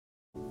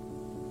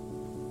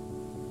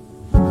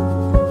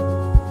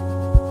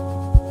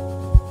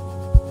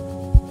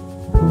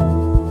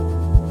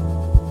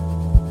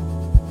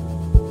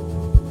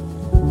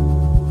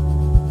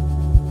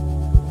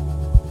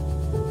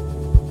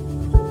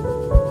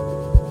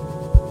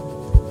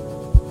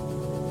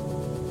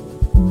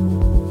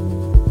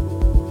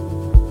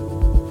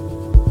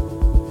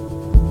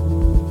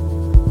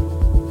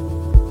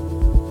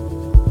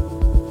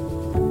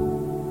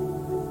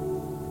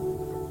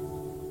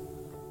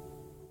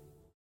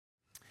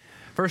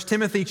1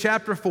 Timothy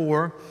chapter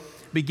 4,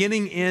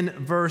 beginning in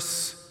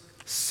verse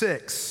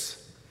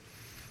 6.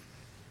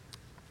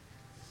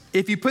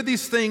 If you put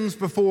these things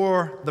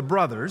before the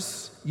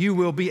brothers, you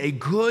will be a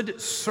good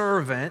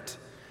servant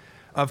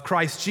of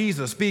Christ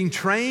Jesus, being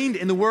trained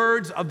in the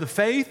words of the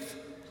faith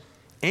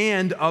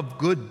and of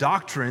good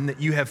doctrine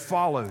that you have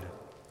followed.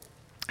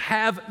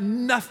 Have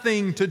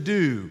nothing to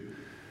do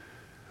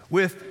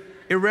with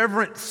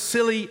irreverent,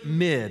 silly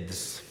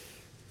myths.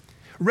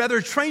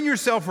 Rather, train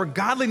yourself for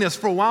godliness,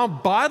 for while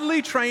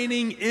bodily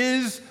training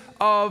is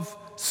of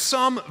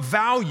some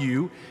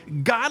value,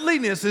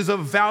 godliness is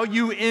of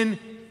value in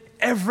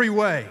every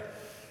way,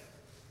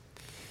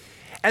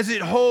 as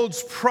it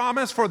holds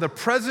promise for the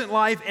present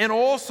life and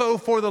also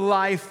for the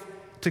life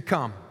to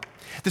come.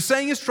 The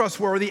saying is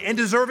trustworthy and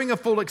deserving of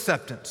full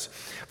acceptance.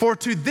 For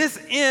to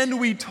this end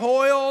we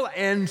toil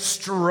and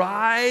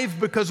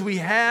strive, because we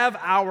have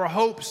our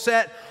hope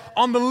set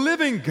on the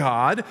living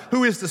God,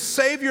 who is the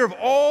Savior of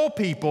all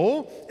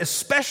people,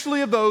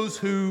 especially of those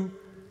who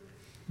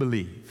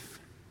believe.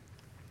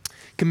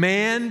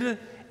 Command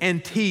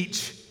and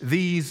teach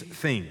these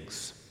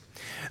things.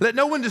 Let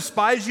no one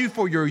despise you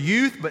for your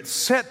youth, but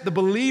set the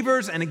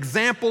believers an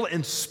example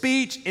in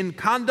speech, in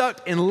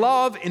conduct, in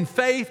love, in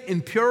faith,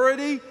 in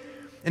purity.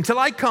 Until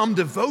I come,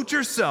 devote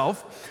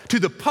yourself to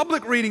the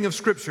public reading of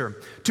Scripture,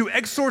 to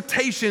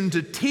exhortation,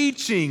 to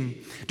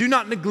teaching. Do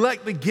not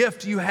neglect the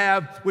gift you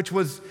have, which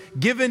was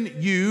given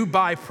you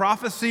by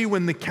prophecy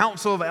when the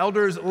council of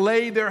elders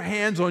laid their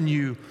hands on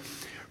you.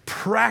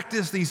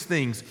 Practice these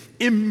things.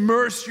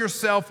 Immerse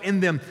yourself in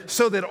them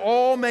so that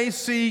all may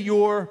see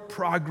your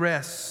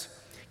progress.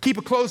 Keep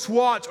a close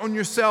watch on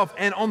yourself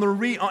and on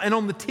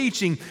the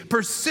teaching.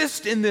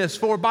 Persist in this,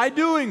 for by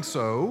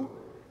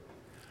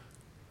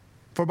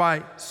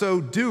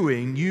so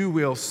doing, you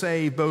will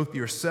save both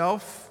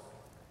yourself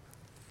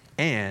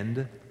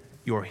and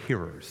your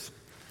hearers.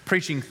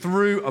 Preaching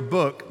through a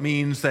book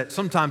means that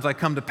sometimes I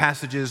come to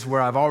passages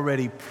where I've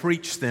already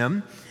preached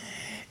them,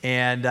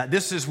 and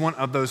this is one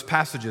of those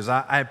passages.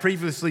 I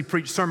previously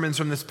preached sermons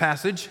from this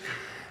passage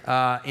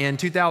in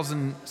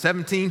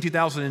 2017,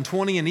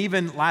 2020, and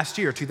even last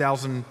year,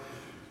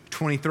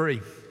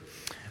 2023.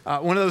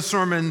 One of those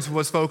sermons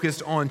was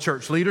focused on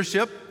church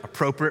leadership,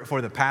 appropriate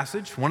for the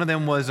passage. One of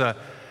them was a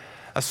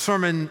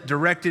sermon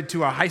directed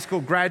to our high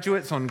school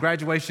graduates on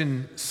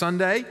graduation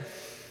Sunday.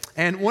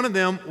 And one of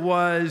them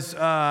was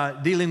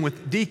dealing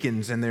with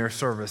deacons and their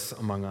service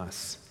among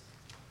us.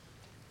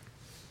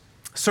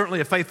 Certainly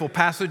a faithful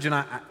passage, and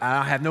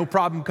I have no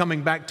problem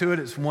coming back to it.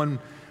 It's one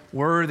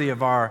worthy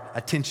of our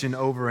attention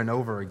over and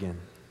over again.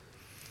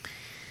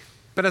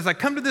 But as I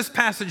come to this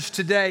passage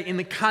today in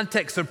the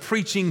context of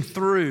preaching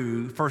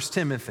through 1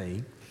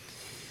 Timothy,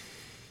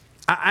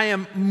 I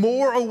am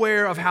more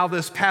aware of how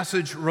this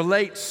passage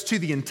relates to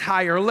the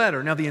entire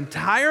letter. Now, the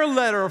entire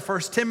letter of 1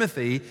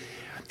 Timothy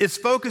is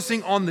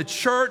focusing on the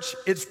church,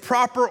 its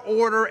proper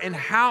order, and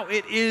how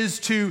it is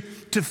to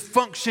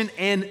function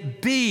and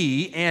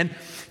be. And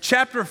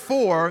chapter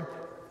 4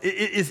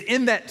 is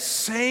in that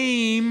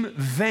same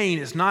vein.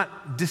 It's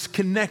not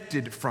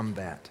disconnected from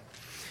that.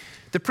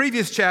 The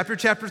previous chapter,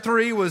 chapter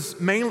 3, was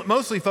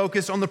mostly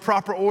focused on the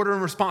proper order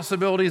and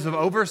responsibilities of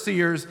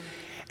overseers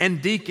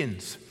and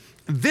deacons.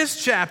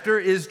 This chapter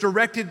is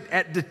directed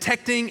at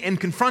detecting and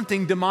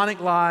confronting demonic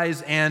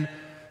lies and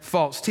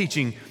false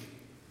teaching.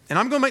 And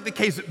I'm going to make the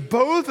case that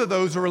both of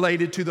those are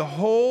related to the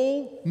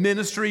whole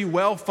ministry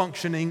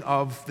well-functioning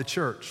of the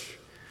church.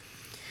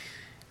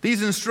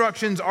 These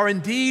instructions are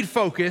indeed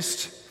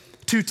focused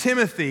to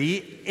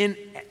Timothy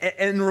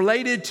and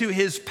related to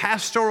his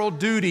pastoral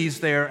duties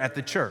there at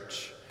the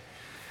church.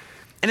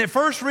 And at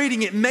first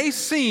reading, it may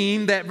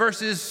seem that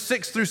verses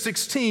 6 through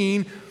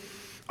 16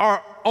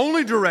 are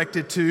only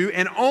directed to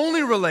and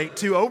only relate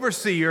to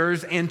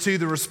overseers and to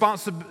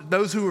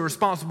those who are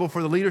responsible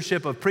for the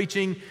leadership of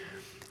preaching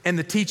and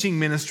the teaching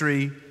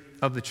ministry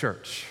of the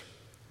church.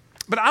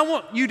 But I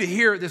want you to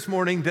hear this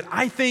morning that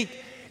I think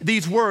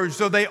these words,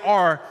 though they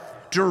are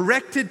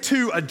directed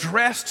to,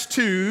 addressed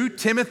to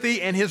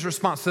Timothy and his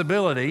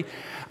responsibility,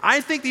 I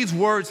think these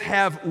words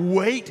have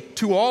weight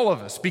to all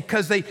of us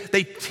because they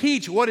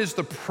teach what is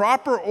the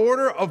proper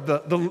order of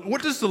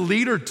what does the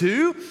leader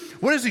do?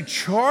 What is he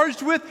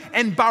charged with?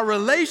 And by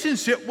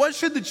relationship, what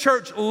should the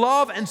church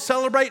love and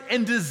celebrate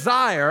and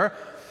desire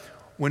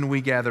when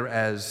we gather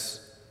as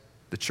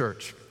the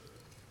church?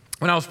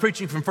 When I was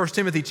preaching from 1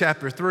 Timothy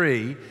chapter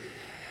 3,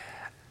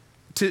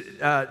 to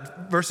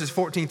verses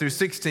 14 through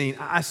 16,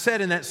 I said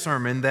in that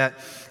sermon that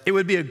it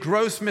would be a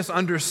gross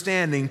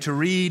misunderstanding to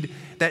read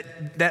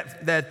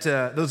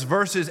those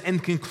verses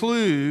and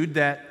conclude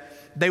that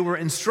they were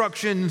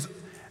instructions,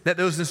 that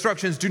those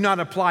instructions do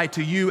not apply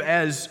to you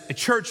as a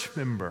church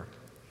member.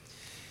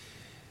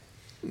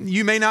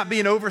 You may not be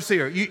an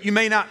overseer. You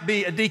may not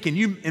be a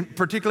deacon. And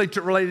particularly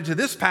related to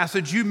this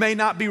passage, you may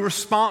not be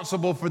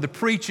responsible for the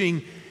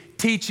preaching,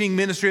 teaching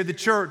ministry of the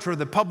church or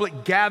the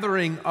public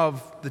gathering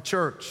of the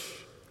church.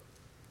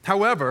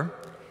 However,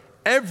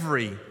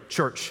 every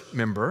church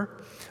member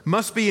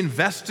must be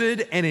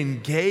invested and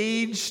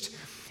engaged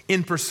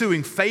in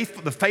pursuing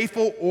the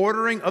faithful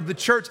ordering of the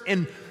church.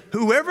 And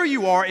whoever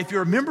you are, if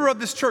you're a member of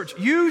this church,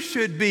 you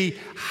should be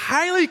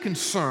highly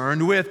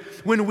concerned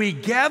with when we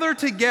gather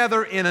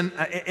together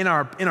in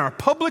our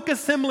public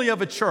assembly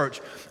of a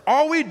church,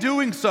 are we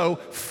doing so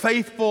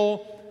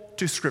faithful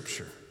to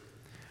Scripture?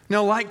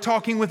 Now, like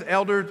talking with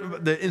elders,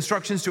 the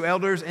instructions to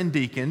elders and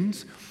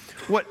deacons,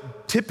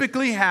 what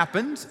typically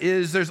happens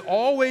is there's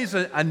always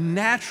a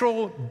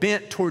natural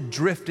bent toward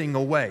drifting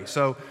away.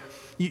 So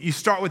you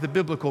start with a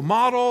biblical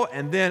model,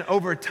 and then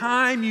over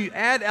time you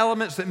add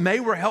elements that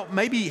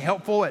may be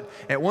helpful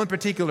at one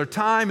particular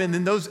time, and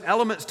then those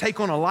elements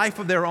take on a life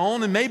of their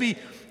own, and maybe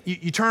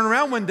you turn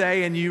around one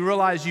day and you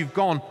realize you've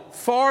gone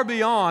far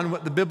beyond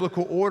what the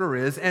biblical order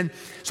is. And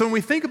so when we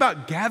think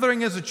about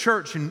gathering as a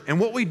church and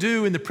what we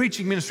do in the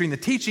preaching ministry, in the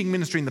teaching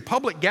ministry, in the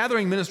public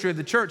gathering ministry of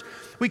the church,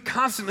 we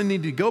constantly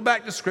need to go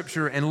back to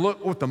Scripture and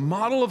look what the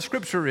model of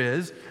Scripture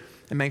is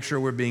and make sure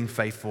we're being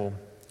faithful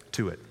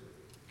to it.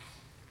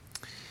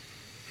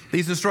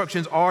 These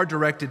instructions are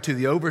directed to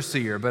the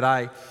overseer, but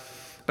I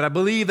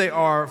believe they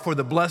are for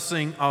the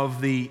blessing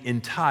of the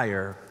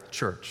entire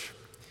church.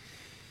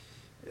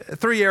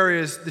 3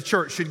 areas the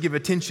church should give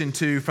attention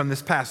to from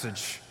this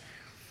passage.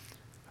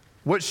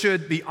 What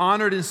should be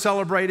honored and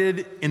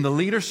celebrated in the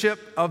leadership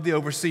of the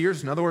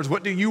overseers? In other words,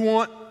 what do you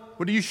want?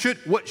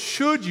 What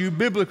should you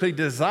biblically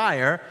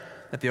desire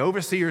that the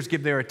overseers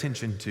give their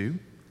attention to?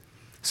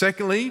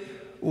 Secondly,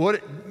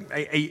 what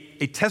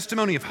a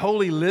testimony of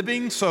holy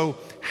living. So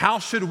how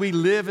should we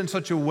live in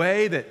such a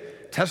way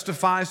that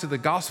testifies to the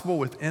gospel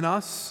within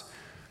us?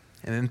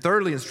 And then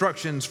thirdly,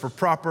 instructions for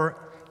proper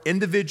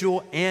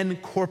individual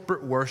and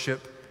corporate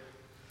worship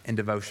and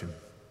devotion.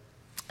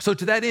 So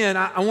to that end,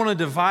 I want to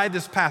divide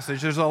this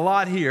passage. There's a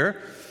lot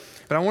here,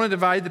 but I want to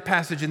divide the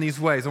passage in these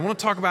ways. I want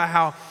to talk about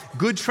how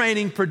good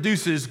training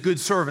produces good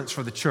servants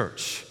for the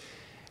church,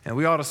 and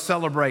we ought to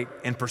celebrate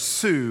and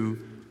pursue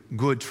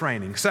good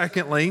training.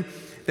 Secondly,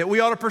 that we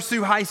ought to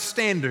pursue high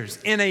standards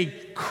in a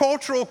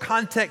cultural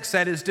context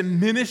that is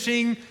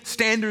diminishing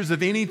standards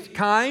of any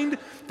kind.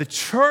 The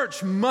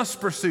church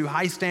must pursue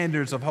high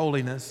standards of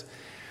holiness.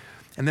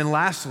 And then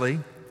lastly,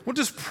 what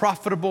does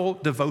profitable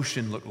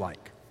devotion look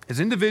like?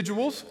 As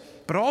individuals,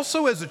 but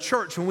also as a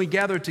church when we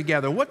gather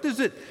together. What does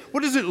it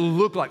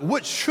look like?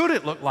 What should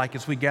it look like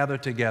as we gather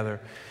together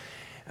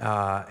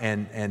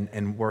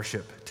and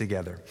worship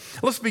together?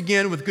 Let's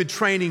begin with good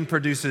training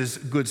produces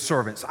good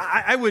servants.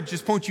 I would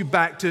just point you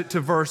back to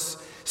verse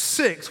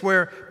 6,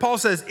 where Paul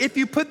says, if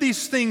you put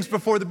these things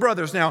before the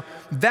brothers. Now,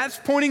 that's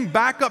pointing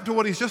back up to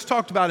what he's just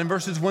talked about in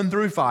verses 1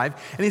 through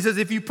 5. And he says,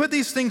 if you put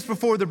these things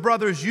before the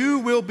brothers, you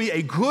will be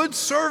a good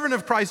servant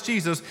of Christ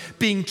Jesus,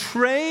 being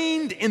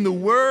trained in the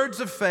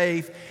words of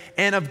faith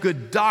and of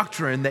good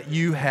doctrine that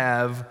you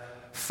have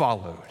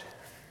followed.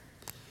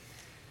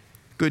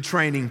 Good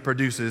training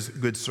produces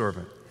good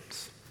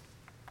servants.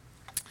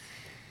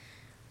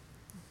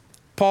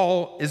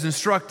 Paul is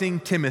instructing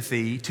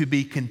Timothy to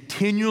be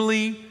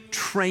continually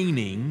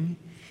training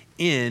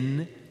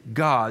in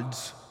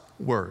God's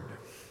word.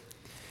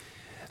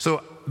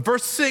 So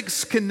verse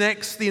 6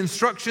 connects the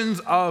instructions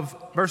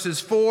of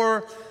verses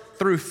 4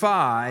 through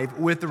 5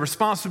 with the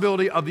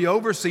responsibility of the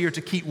overseer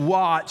to keep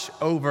watch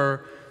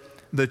over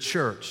the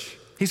church.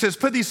 He says,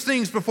 put these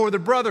things before the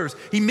brothers.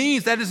 He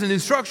means that is an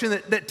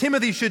instruction that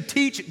Timothy should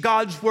teach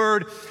God's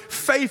word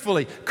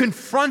faithfully,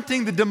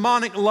 confronting the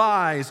demonic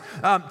lies,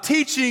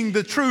 teaching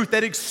the truth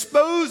that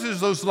exposes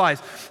those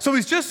lies. So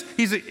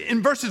he's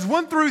in verses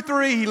 1 through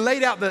 3, he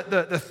laid out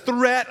the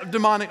threat of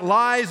demonic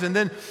lies. And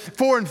then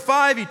 4 and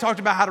 5, he talked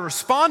about how to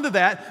respond to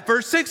that.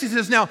 Verse 6, he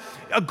says, now,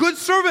 a good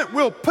servant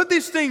will put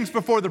these things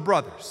before the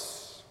brothers.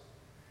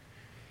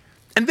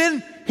 And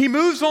then he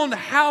moves on to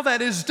how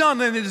that is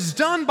done, and it is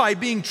done by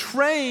being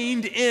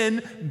trained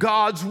in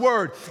God's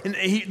word. And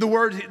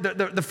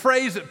the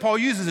phrase that Paul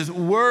uses is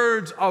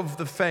words of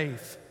the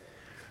faith.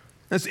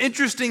 It's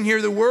interesting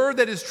here, the word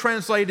that is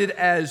translated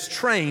as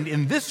trained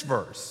in this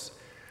verse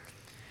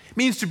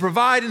means to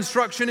provide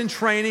instruction and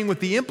training with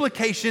the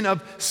implication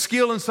of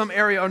skill in some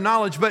area or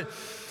knowledge, but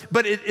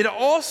it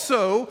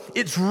also,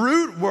 its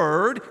root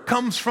word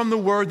comes from the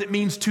word that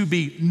means to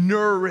be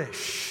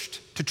nourished.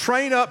 To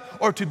train up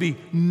or to be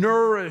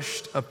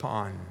nourished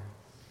upon,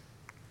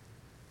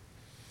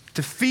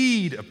 to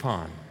feed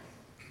upon.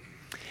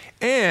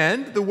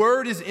 And the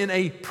word is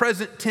a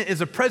present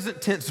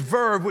tense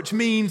verb, which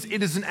means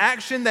it is an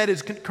action that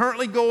is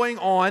currently going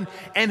on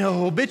and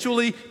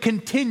habitually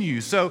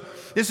continues. So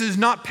this is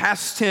not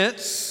past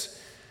tense.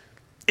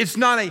 It's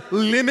not a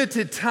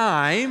limited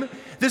time.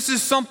 This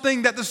is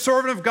something that the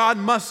servant of God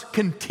must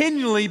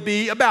continually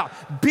be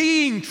about,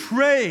 being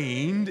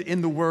trained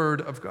in the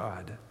word of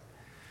God.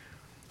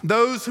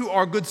 Those who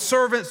are good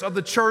servants of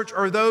the church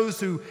are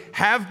those who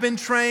have been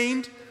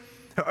trained,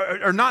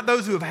 or not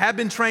those who have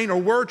been trained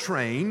or were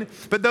trained,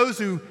 but those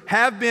who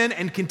have been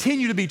and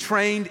continue to be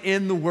trained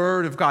in the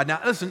Word of God. Now,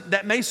 listen,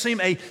 that may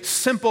seem a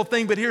simple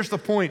thing, but here's the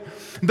point.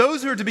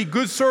 Those who are to be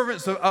good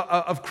servants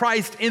of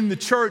Christ in the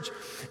church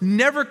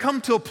never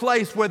come to a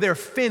place where they're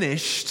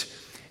finished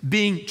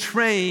being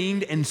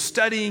trained and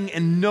studying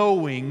and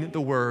knowing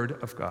the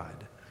Word of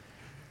God.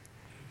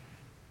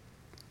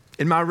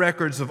 In my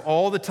records of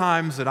all the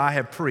times that I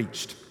have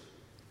preached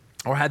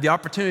or had the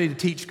opportunity to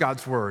teach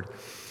God's Word,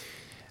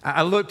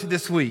 I looked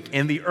this week,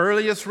 and the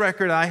earliest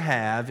record I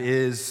have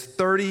is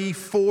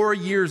 34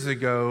 years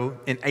ago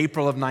in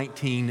April of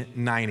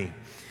 1990.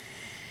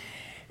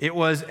 It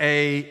was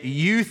a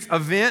youth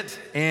event,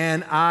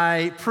 and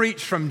I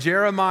preached from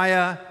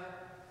Jeremiah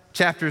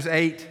chapters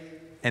 8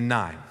 and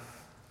 9.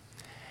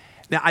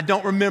 Now, I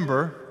don't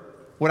remember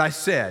what I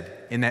said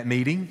in that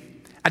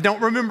meeting. I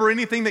don't remember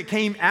anything that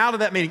came out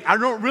of that meeting. I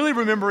don't really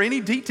remember any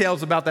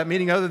details about that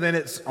meeting other than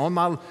it's in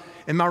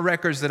my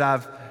records that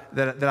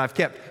I've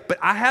kept. But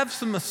I have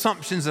some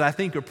assumptions that I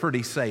think are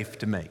pretty safe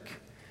to make.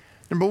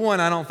 Number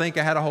one, I don't think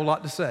I had a whole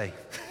lot to say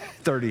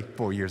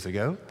 34 years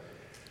ago.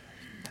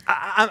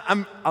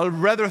 I'm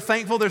rather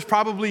thankful there's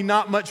probably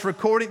not much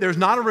recording. There's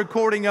not a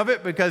recording of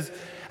it because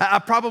I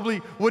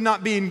probably would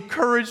not be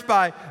encouraged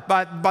by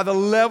the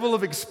level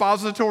of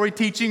expository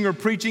teaching or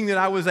preaching that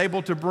I was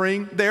able to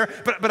bring there.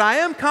 But I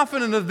am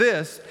confident of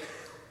this.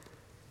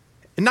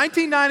 In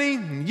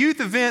 1990,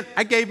 youth event,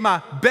 I gave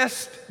my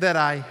best that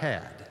I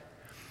had.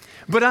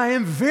 But I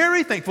am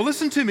very thankful,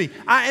 listen to me,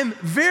 I am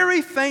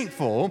very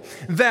thankful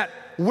that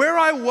where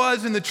I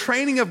was in the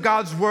training of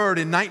God's Word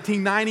in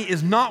 1990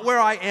 is not where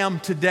I am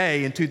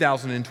today in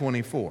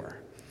 2024.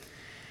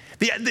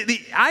 The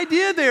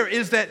idea there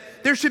is that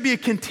there should be a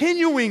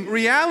continuing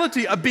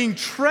reality of being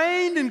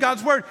trained in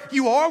God's Word.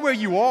 You are where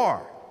you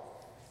are.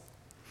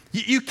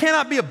 You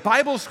cannot be a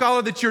Bible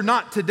scholar that you're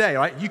not today,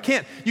 right? You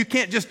can't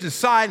just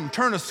decide and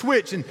turn a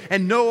switch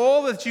and know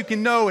all that you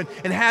can know and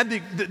have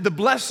the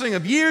blessing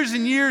of years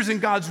and years in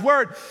God's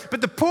Word.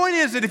 But the point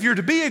is that if you're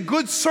to be a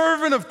good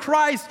servant of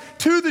Christ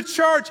to the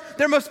church,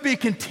 there must be a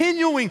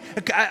continuing,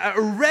 a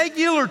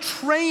regular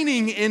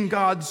training in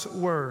God's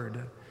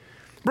Word.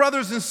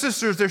 Brothers and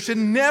sisters, there should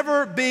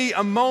never be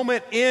a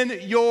moment in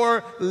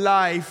your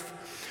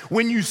life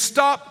when you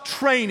stop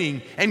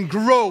training and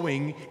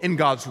growing in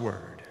God's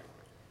Word.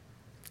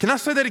 Can I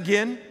say that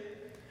again?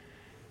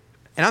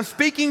 And I'm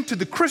speaking to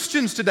the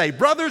Christians today.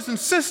 Brothers and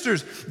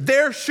sisters,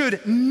 there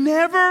should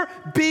never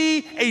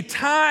be a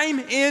time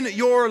in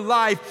your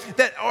life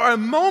or a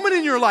moment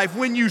in your life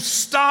when you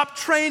stop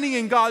training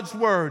in God's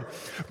Word.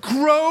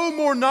 Grow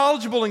more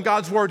knowledgeable in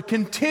God's Word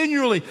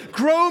continually.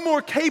 Grow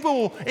more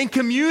capable in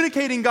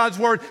communicating God's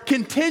Word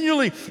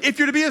continually. If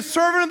you're to be a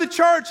servant of the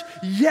church,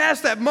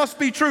 yes, that must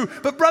be true.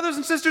 But brothers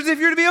and sisters, if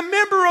you're to be a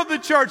member of the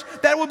church,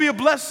 that will be a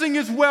blessing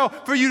as well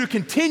for you to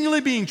continually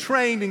being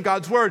trained in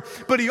God's Word.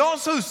 But he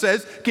also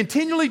says,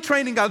 continually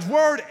trained in God's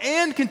Word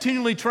and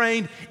continually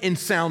trained in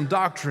sound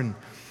doctrine.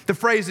 The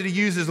phrase that he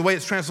uses, the way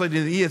it's translated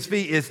in the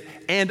ESV, is,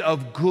 and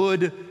of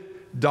good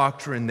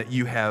doctrine that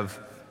you have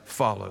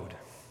followed.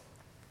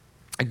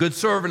 A good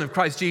servant of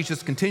Christ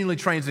Jesus continually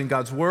trains in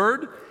God's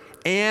Word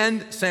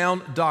and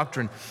sound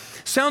doctrine.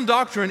 Sound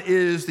doctrine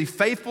is the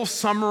faithful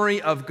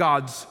summary of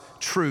God's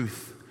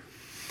truth.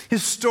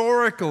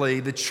 Historically,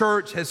 the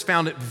church has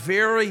found it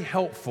very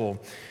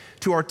helpful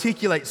to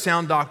articulate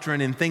sound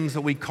doctrine in things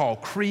that we call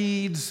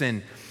creeds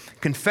and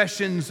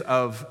confessions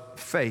of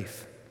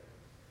faith.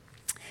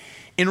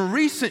 In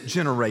recent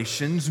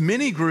generations,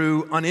 many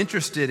grew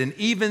uninterested and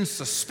even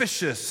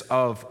suspicious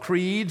of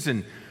creeds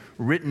and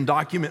written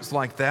documents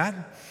like that,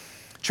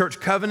 church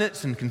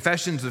covenants and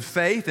confessions of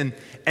faith,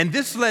 and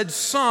this led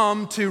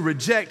some to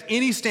reject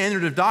any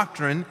standard of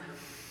doctrine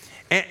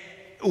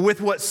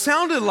with what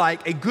sounded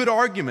like a good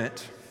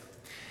argument.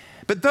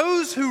 But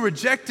those who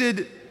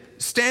rejected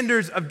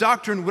standards of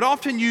doctrine would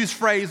often use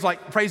phrases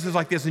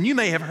like this, and you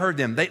may have heard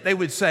them. They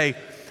would say,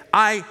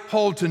 I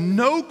hold to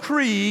no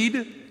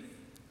creed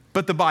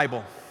but the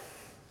Bible.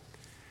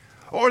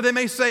 Or they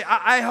may say,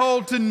 I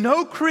hold to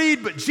no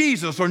creed but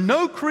Jesus, or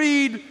no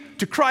creed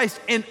to Christ.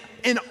 And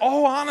in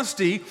all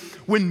honesty,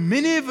 when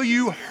many of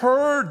you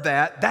heard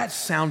that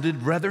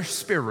sounded rather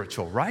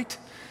spiritual, right?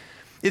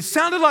 It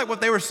sounded like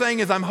what they were saying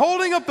is, I'm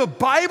holding up the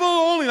Bible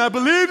only, and I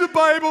believe the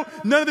Bible,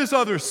 none of this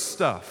other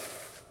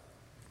stuff.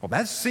 Well,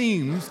 that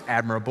seems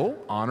admirable,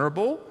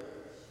 honorable,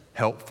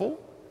 helpful.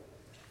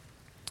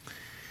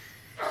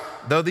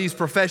 Though these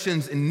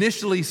professions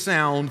initially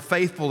sound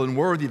faithful and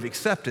worthy of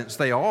acceptance,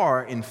 they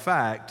are, in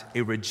fact,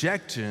 a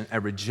rejection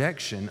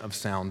of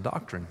sound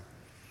doctrine.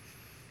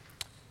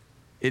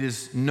 It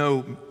is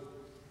no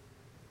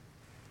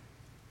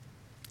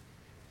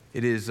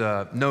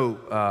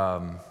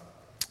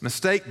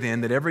mistake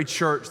then that every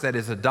church that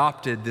has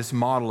adopted this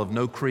model of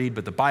no creed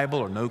but the Bible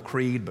or no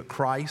creed but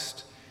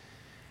Christ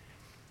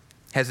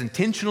has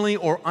intentionally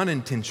or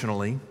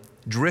unintentionally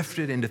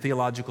drifted into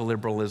theological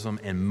liberalism,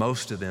 and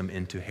most of them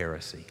into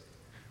heresy.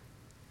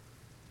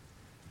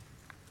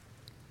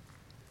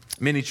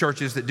 Many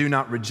churches that do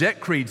not reject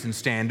creeds and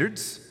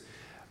standards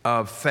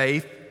of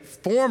faith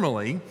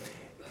formally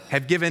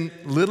have given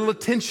little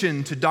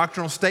attention to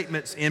doctrinal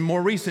statements in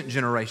more recent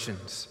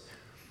generations.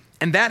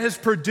 And that has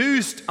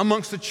produced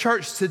amongst the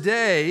church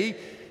today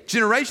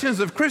generations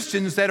of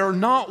Christians that are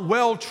not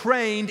well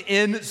trained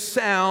in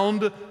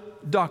sound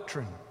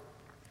doctrine.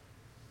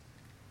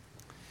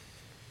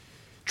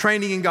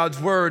 Training in God's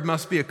word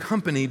must be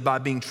accompanied by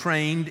being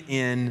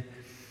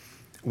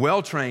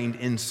well trained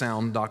in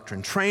sound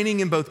doctrine.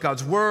 Training in both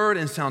God's word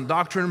and sound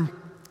doctrine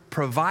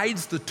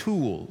provides the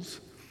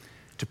tools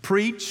to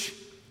preach,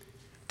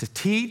 to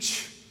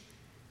teach,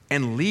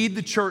 and lead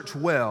the church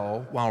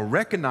well while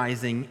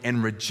recognizing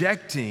and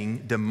rejecting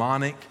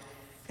demonic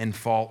and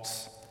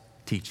false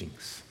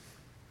teachings.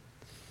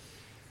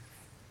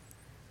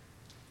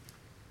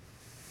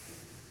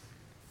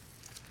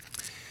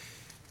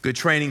 Good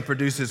training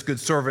produces good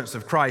servants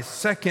of Christ.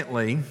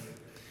 Secondly,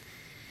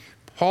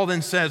 Paul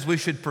then says we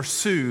should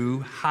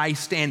pursue high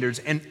standards.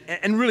 And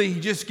really, he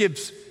just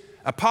gives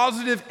a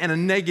positive and a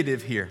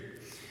negative here.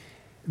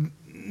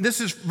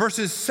 This is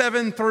verses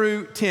 7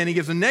 through 10. He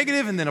gives a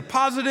negative and then a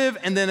positive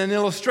and then an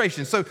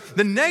illustration. So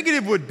the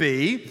negative would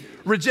be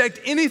reject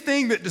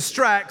anything that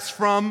distracts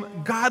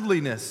from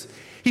godliness.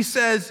 He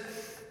says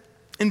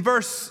in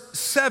verse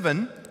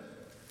 7,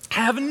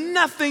 have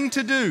nothing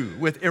to do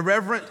with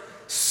irreverent,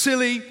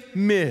 silly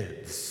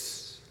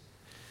myths.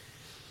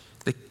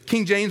 The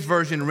King James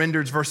Version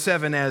renders verse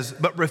 7 as,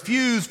 but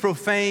refuse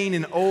profane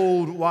and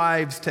old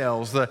wives'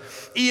 tales. The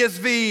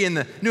ESV and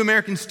the New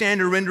American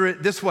Standard render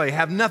it this way,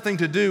 have nothing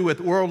to do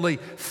with worldly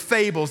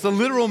fables. The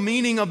literal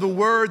meaning of the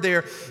word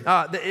there,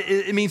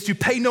 it means to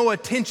pay no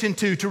attention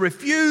to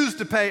refuse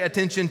to pay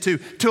attention to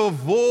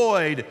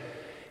avoid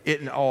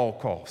it at all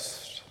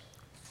costs,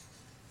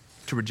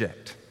 to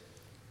reject.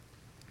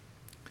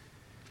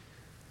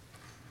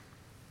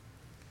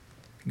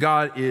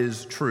 God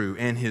is true,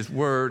 and His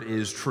word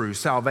is true.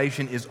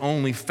 Salvation is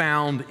only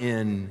found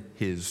in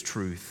His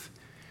truth.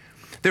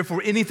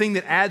 Therefore, anything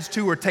that adds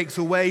to or takes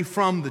away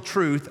from the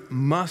truth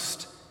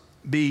must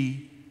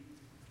be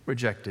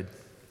rejected.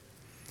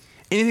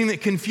 Anything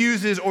that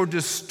confuses or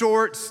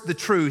distorts the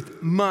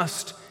truth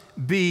must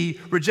be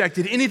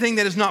rejected. Anything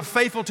that is not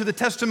faithful to the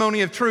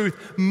testimony of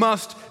truth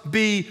must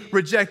be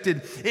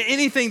rejected.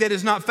 Anything that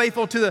is not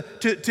faithful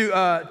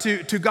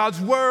to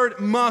God's word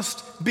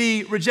must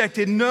be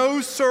rejected.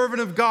 No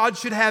servant of God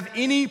should have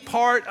any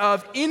part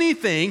of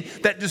anything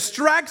that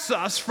distracts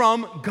us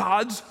from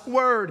God's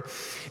word.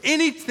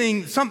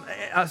 Anytime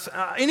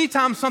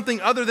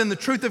something other than the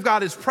truth of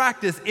God is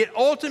practiced, it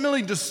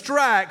ultimately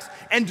distracts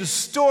and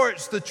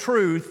distorts the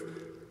truth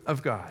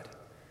of God.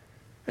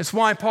 That's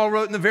why Paul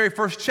wrote in the very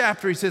first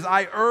chapter, he says,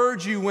 I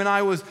urge you when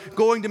I was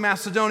going to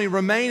Macedonia,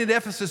 remain at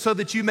Ephesus so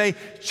that you may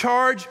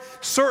charge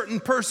certain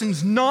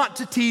persons not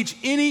to teach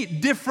any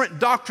different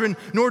doctrine,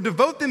 nor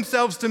devote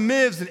themselves to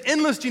myths and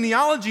endless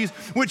genealogies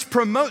which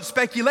promote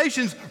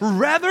speculations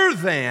rather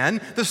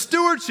than the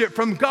stewardship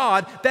from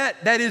God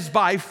that is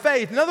by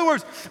faith. In other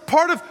words,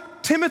 part of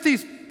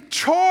Timothy's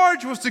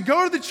charge was to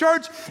go to the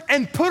church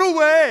and put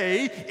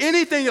away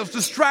anything that's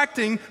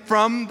distracting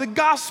from the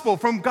gospel,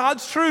 from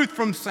God's truth,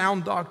 from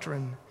sound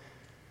doctrine.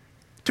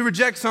 To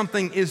reject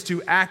something is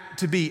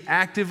to be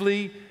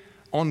actively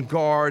on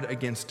guard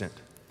against it,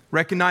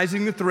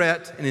 recognizing the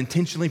threat and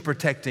intentionally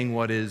protecting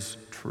what is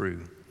true.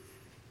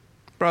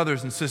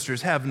 Brothers and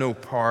sisters, have no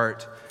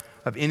part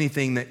of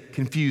anything that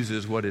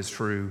confuses what is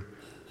true,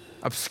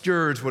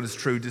 obscures what is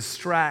true,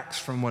 distracts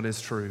from what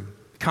is true,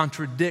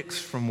 contradicts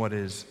from what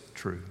is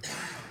true.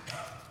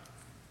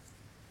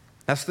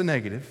 That's the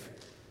negative.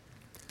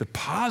 The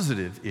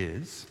positive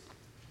is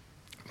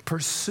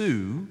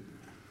pursue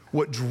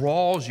what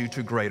draws you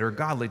to greater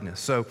godliness.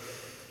 So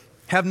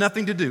have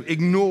nothing to do,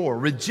 ignore,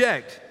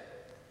 reject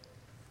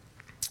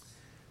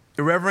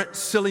irreverent,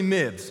 silly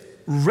myths.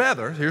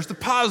 Rather, here's the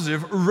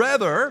positive,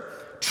 rather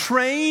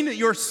train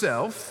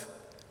yourself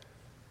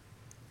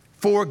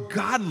for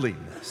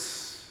godliness.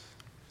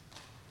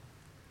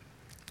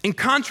 In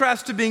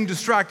contrast to being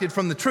distracted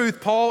from the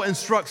truth, Paul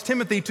instructs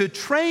Timothy to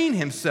train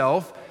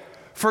himself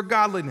for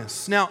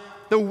godliness. Now,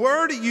 the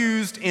word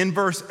used in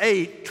verse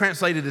 8,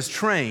 translated as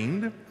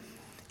trained,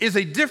 is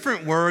a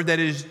different word that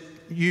is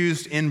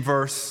used in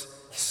verse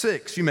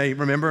 6. You may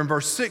remember in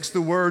verse 6, the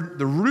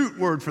root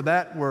word for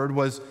that word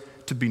was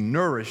to be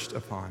nourished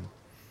upon.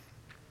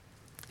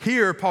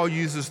 Here, Paul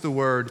uses the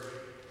word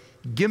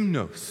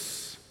gymnos.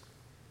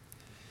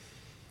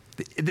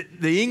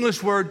 The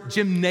English word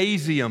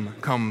gymnasium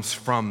comes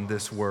from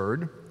this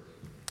word.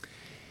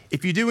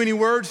 If you do any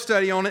word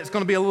study on it, it's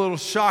going to be a little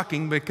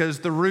shocking because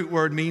the root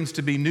word means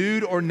to be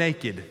nude or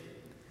naked.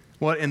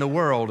 What in the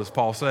world is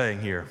Paul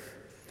saying here?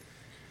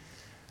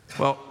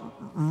 Well,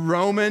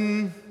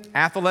 Roman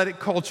athletic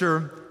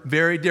culture,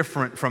 very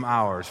different from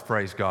ours,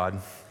 praise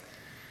God.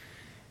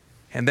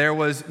 And there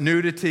was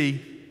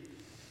nudity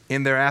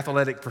in their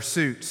athletic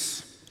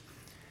pursuits.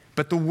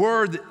 But the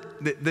word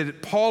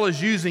that Paul is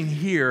using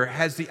here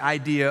has the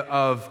idea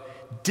of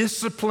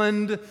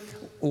disciplined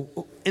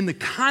in the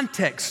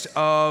context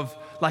of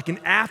like an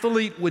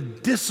athlete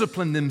would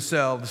discipline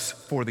themselves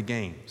for the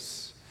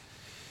games.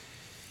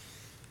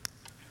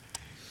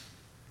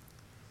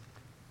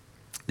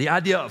 The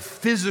idea of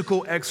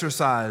physical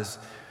exercise,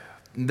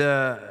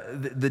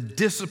 the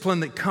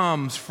discipline that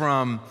comes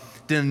from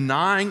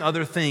denying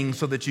other things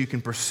so that you can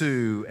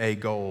pursue a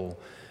goal.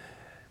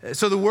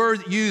 So the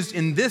word used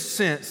in this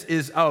sense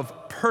is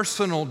of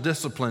personal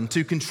discipline,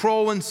 to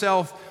control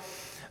oneself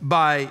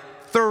by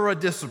thorough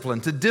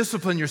discipline, to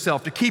discipline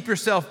yourself, to keep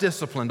yourself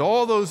disciplined,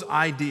 all those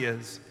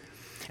ideas.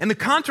 And the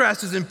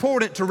contrast is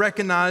important to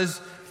recognize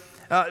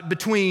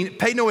between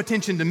pay no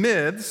attention to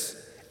myths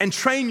and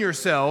train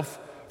yourself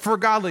for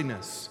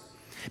godliness.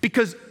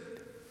 Because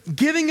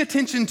giving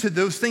attention to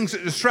those things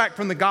that distract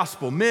from the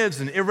gospel, myths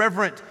and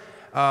irreverent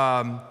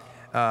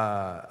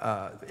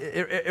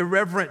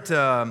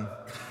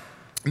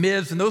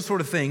myths and those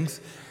sort of things,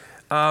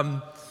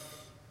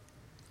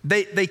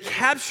 they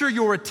capture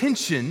your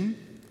attention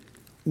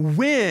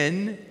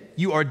when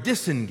you are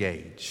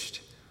disengaged.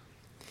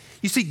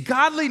 You see,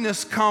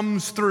 godliness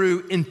comes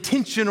through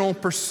intentional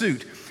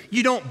pursuit.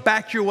 You don't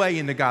back your way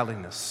into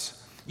godliness.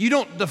 You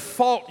don't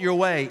default your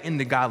way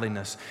into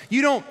godliness.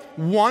 You don't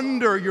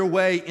wander your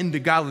way into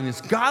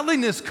godliness.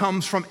 Godliness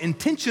comes from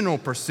intentional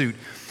pursuit.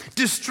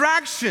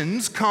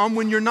 Distractions come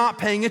when you're not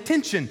paying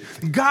attention.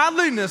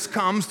 Godliness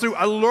comes through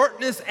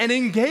alertness and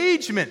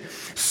engagement.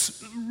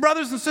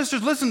 Brothers and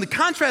sisters, listen, the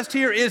contrast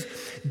here is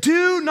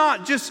do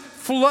not just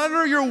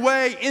flutter your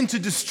way into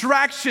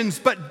distractions,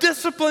 but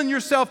discipline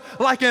yourself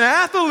like an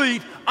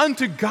athlete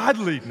unto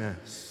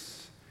godliness.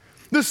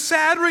 The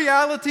sad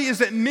reality is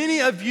that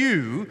many of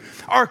you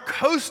are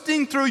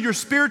coasting through your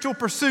spiritual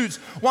pursuits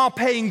while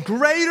paying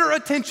greater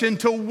attention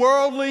to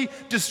worldly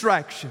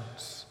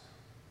distractions.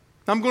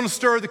 I'm going to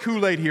stir the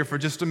Kool-Aid here for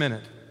just a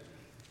minute.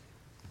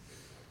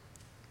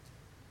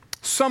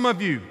 Some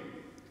of you,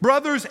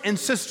 brothers and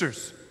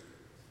sisters,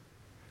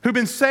 who've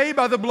been saved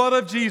by the blood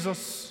of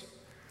Jesus,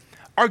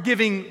 are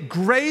giving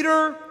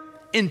greater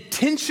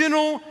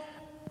intentional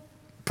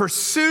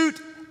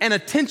pursuit and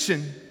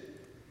attention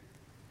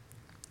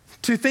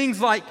to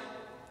things like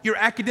your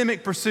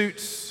academic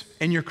pursuits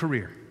and your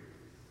career.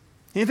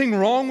 Anything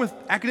wrong with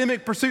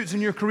academic pursuits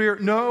in your career?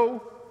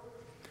 No.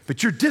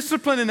 But you're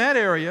disciplined in that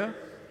area,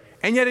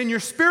 and yet in your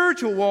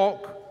spiritual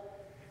walk,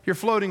 you're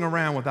floating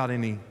around without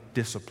any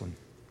discipline.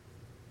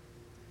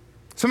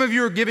 Some of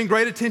you are giving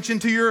great attention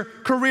to your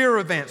career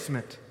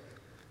advancement.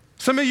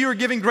 Some of you are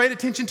giving great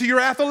attention to your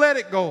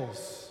athletic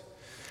goals.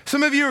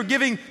 Some of you are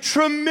giving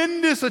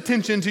tremendous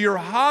attention to your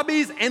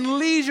hobbies and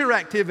leisure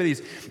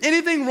activities.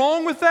 Anything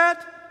wrong with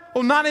that?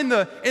 Well, not in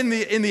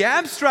the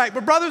abstract,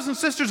 but brothers and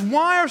sisters,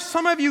 why are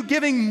some of you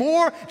giving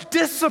more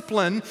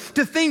discipline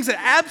to things that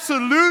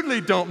absolutely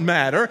don't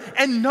matter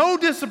and no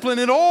discipline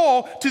at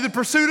all to the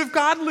pursuit of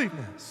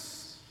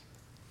godliness?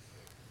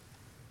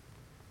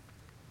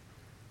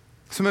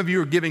 Some of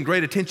you are giving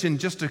great attention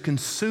just to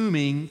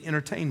consuming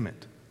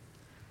entertainment.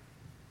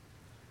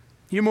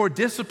 You're more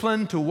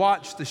disciplined to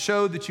watch the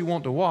show that you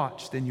want to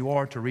watch than you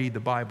are to read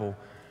the Bible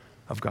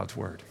of God's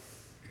Word.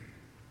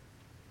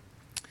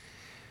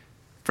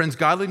 Friends,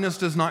 godliness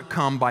does not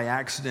come by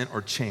accident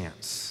or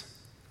chance.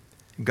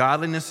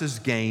 Godliness is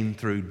gained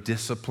through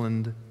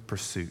disciplined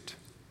pursuit.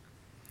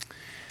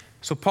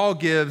 So Paul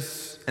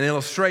gives an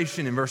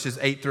illustration in verses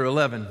 8 through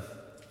 11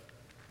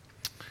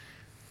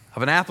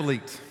 of an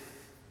athlete.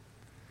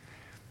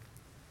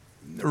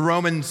 The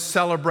Romans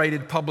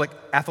celebrated public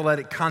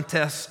athletic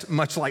contests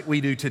much like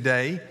we do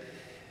today.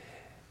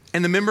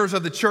 And the members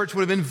of the church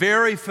would have been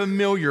very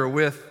familiar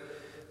with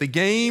the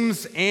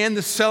games and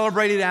the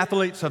celebrated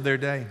athletes of their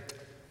day.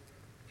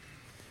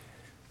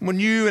 When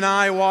you and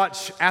I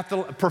watch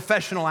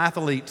professional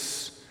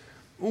athletes,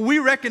 we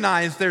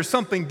recognize there's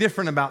something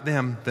different about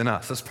them than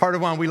us. That's part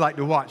of why we like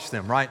to watch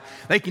them, right?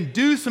 They can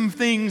do some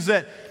things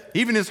that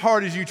even as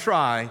hard as you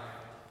try,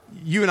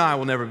 you and I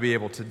will never be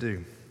able to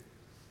do.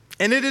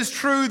 And it is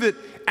true that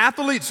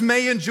athletes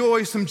may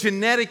enjoy some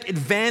genetic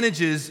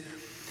advantages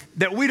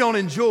that we don't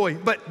enjoy,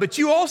 but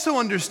you also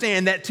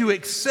understand that to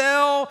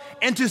excel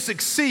and to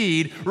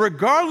succeed,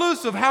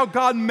 regardless of how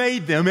God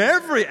made them,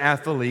 every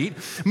athlete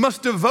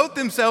must devote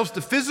themselves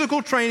to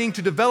physical training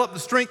to develop the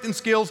strength and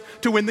skills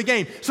to win the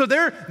game. So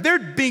they're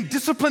being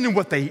disciplined in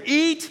what they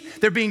eat,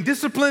 they're being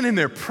disciplined in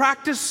their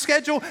practice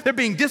schedule, they're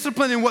being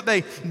disciplined in what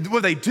they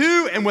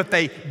do and what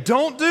they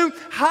don't do.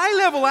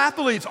 High-level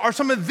athletes are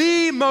some of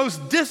the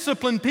most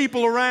disciplined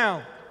people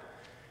around.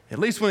 At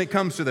least when it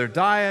comes to their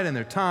diet and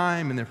their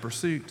time and their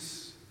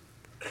pursuits.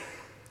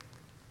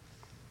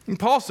 And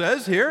Paul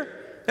says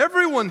here,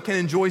 everyone can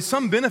enjoy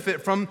some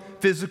benefit from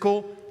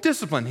physical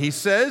discipline. He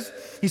says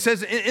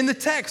in the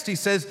text, he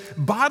says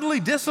bodily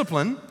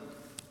discipline,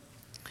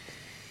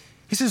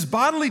 he says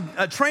bodily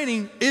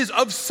training is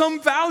of some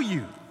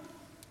value.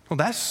 Well,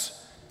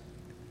 that's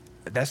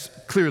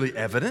clearly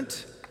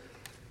evident.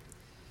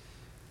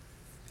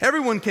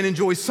 Everyone can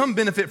enjoy some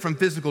benefit from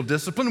physical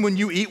discipline. When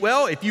you eat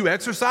well, if you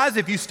exercise,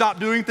 if you stop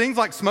doing things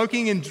like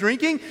smoking and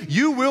drinking,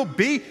 you will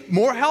be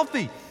more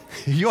healthy.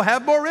 You'll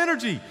have more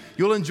energy.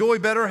 You'll enjoy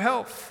better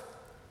health.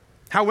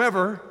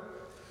 However,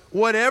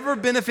 whatever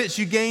benefits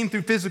you gain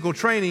through physical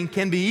training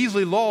can be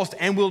easily lost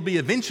and will be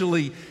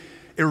eventually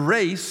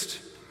erased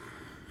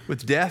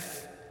with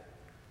death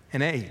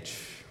and age.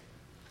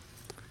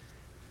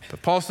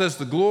 But Paul says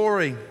the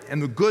glory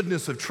and the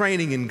goodness of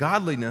training in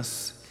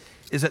godliness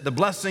is that the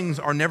blessings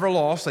are never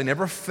lost, they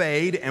never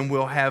fade, and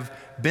will have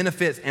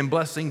benefits and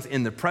blessings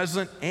in the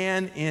present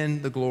and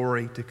in the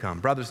glory to come.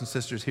 Brothers and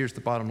sisters, here's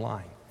the bottom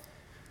line.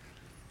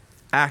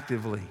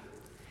 Actively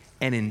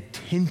and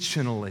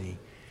intentionally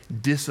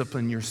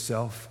discipline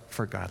yourself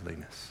for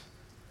godliness.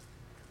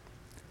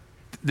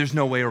 There's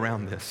no way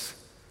around this.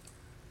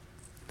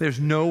 There's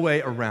no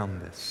way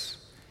around this.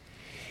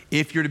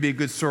 If you're to be a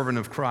good servant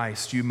of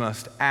Christ, you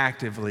must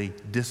actively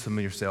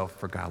discipline yourself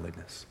for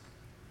godliness.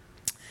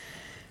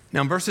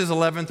 Now, in verses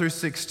 11 through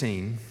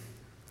 16,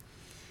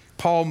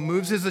 Paul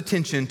moves his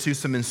attention to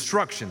some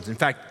instructions. In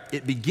fact,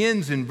 it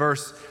begins in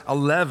verse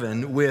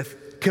 11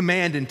 with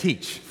command and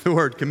teach, the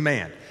word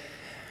command.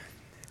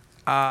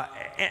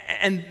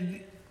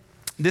 And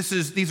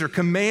these are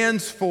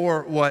commands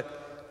for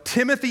what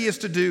Timothy is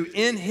to do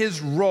in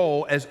his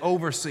role as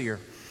overseer.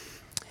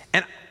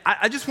 And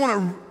I just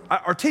want to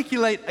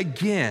articulate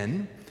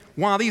again,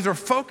 while these are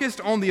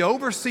focused on the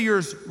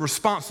overseer's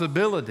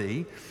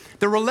responsibility,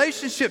 the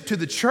relationship to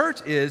the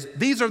church is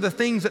these are the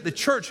things that the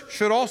church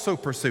should also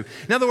pursue.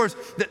 In other words,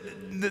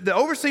 the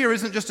overseer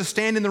isn't just to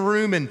stand in the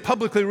room and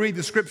publicly read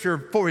the scripture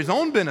for his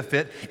own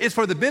benefit. It's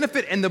for the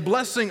benefit and the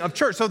blessing of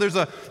church. So there's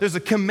a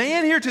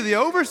command here to the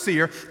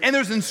overseer, and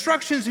there's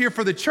instructions here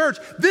for the church.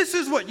 This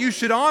is what you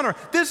should honor.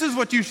 This is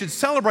what you should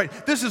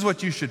celebrate. This is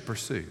what you should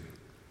pursue.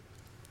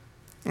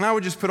 And I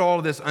would just put all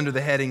of this under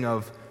the heading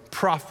of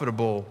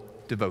profitable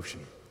devotion.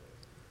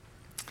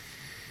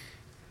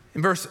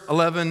 In verse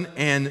 11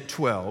 and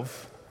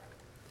 12,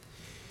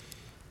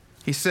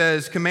 he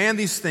says, command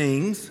and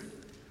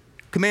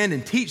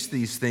teach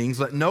these things.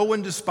 Let no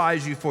one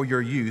despise you for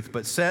your youth,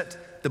 but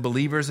set the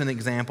believers an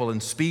example in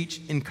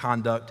speech, in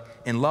conduct,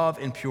 in love,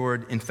 in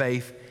purity, in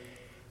faith,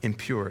 in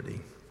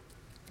purity.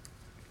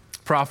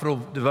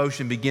 Profitable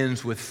devotion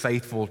begins with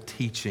faithful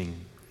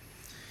teaching.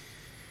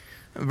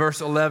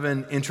 Verse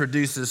 11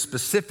 introduces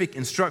specific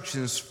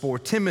instructions for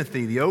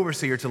Timothy, the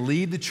overseer, to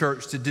lead the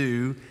church to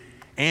do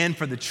and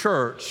for the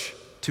church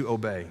to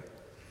obey.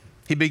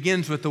 He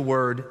begins with the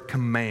word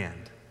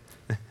command.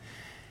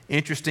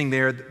 Interesting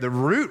there, the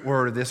root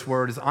word of this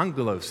word is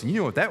angelos. And you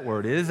know what that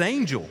word is,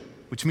 angel,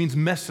 which means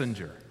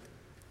messenger.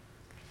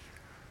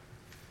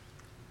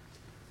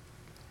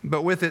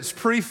 But with its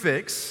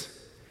prefix,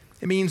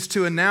 it means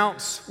to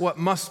announce what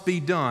must be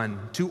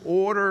done, to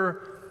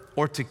order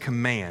or to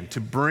command,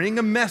 to bring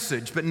a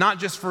message, but not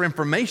just for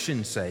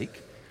information's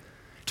sake,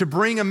 to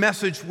bring a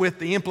message with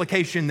the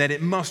implication that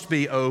it must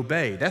be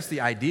obeyed. That's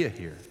the idea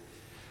here.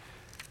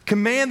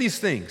 Command these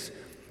things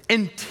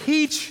and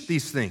teach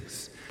these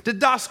things.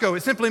 Didasko,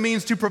 it simply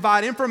means to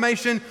provide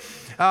information,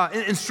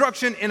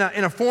 instruction in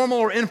a formal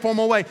or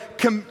informal way.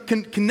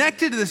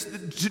 Connected to this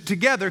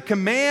together,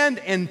 command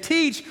and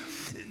teach,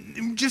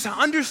 just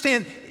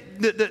understand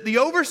that the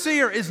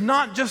overseer is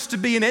not just to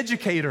be an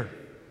educator.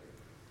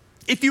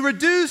 If you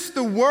reduce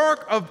the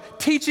work of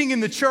teaching in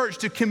the church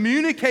to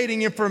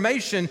communicating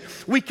information,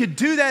 we could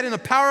do that in a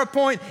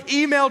PowerPoint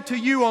emailed to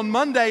you on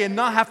Monday and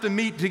not have to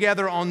meet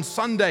together on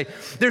Sunday.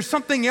 There's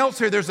something else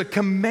here. There's a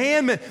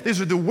commandment. These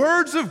are the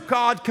words of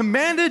God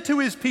commanded to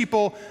his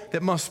people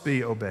that must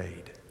be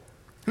obeyed.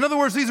 In other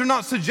words, these are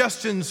not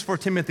suggestions for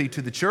Timothy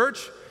to the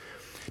church.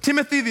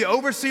 Timothy, the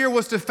overseer,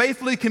 was to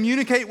faithfully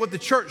communicate what the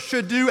church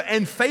should do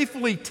and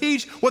faithfully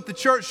teach what the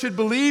church should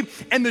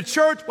believe. And the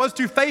church was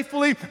to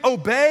faithfully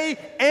obey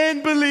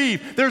and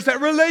believe. There's that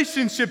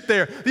relationship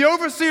there. The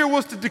overseer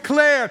was to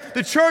declare,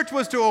 the church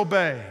was to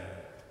obey.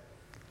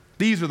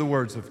 These are the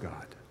words of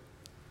God.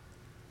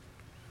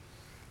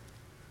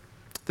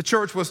 The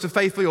church was to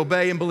faithfully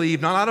obey and believe,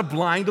 not out of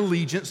blind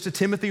allegiance to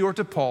Timothy or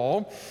to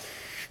Paul,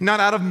 not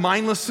out of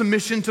mindless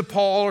submission to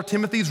Paul or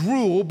Timothy's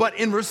rule, but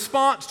in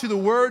response to the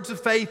words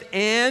of faith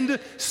and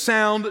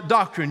sound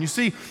doctrine. You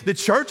see, the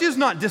church is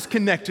not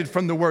disconnected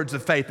from the words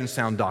of faith and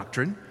sound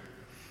doctrine.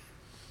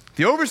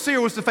 The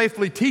overseer was to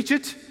faithfully teach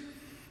it.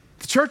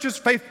 The church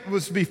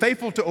was to be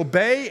faithful to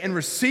obey and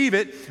receive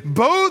it.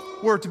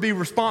 Both were to be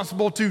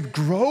responsible to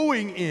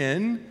growing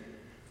in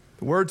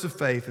the words of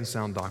faith and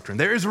sound doctrine.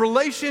 There is a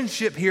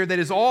relationship here that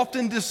is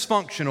often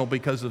dysfunctional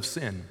because of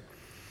sin.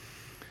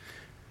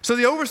 So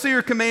the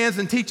overseer commands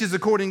and teaches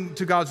according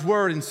to God's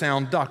word and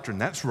sound doctrine.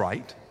 That's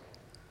right.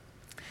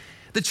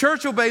 The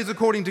church obeys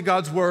according to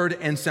God's word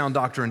and sound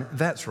doctrine.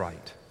 That's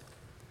right.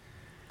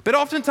 But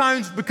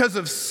oftentimes, because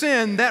of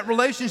sin, that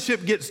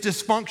relationship gets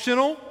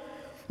dysfunctional.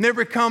 There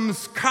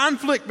becomes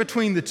conflict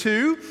between the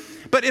two.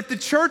 But if the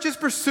church is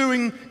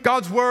pursuing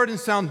God's word and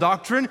sound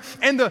doctrine,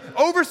 and the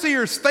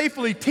overseer is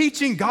faithfully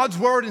teaching God's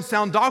word and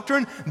sound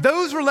doctrine,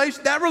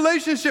 that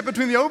relationship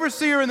between the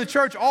overseer and the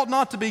church ought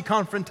not to be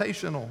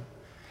confrontational.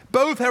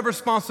 Both have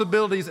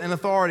responsibilities and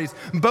authorities.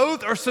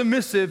 Both are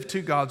submissive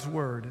to God's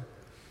word.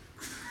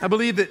 I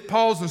believe that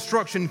Paul's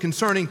instruction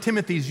concerning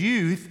Timothy's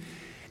youth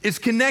is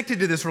connected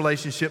to this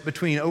relationship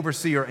between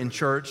overseer and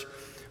church,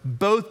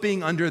 both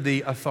being under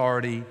the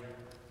authority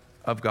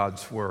of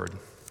God's word.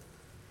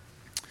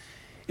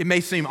 It may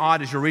seem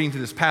odd as you're reading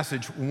through this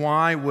passage,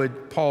 why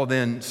would Paul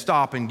then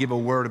stop and give a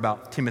word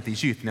about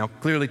Timothy's youth? Now,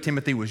 clearly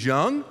Timothy was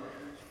young,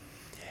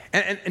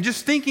 And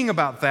just thinking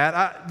about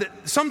that,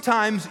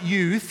 sometimes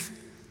youth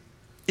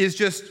is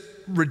just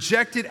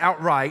rejected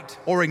outright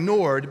or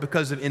ignored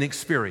because of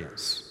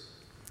inexperience.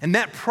 And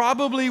that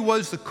probably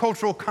was the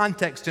cultural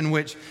context in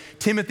which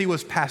Timothy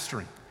was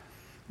pastoring.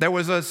 There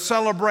was a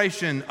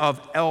celebration of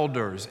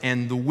elders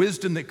and the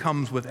wisdom that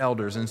comes with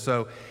elders. And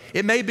so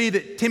it may be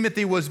that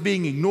Timothy was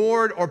being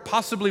ignored or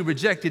possibly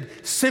rejected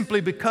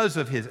simply because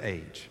of his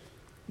age.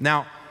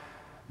 Now,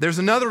 there's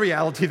another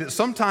reality that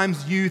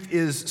sometimes youth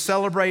is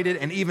celebrated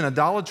and even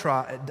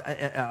idolatrized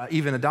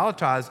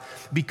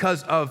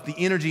because of the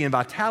energy and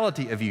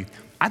vitality of youth.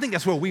 I think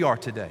that's where we are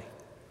today.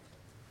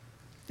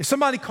 If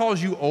somebody calls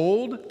you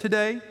old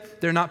today,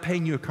 they're not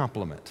paying you a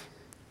compliment.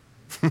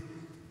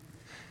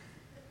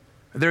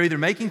 They're either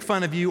making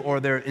fun of you or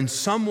they're in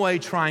some way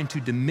trying to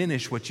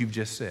diminish what you've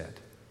just said.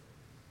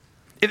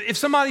 If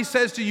somebody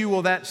says to you,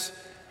 well, that's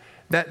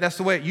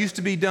the way it used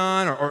to be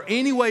done, or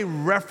any way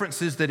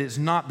references that it's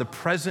not the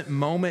present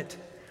moment,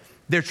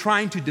 they're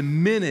trying to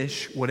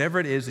diminish whatever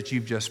it is that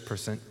you've just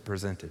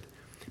presented.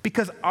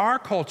 Because our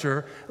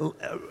culture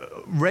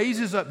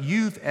raises up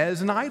youth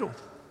as an idol.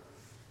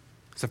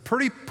 It's a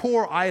pretty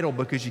poor idol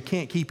because you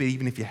can't keep it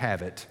even if you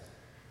have it.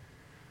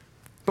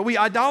 But we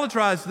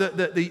idolatrize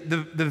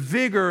the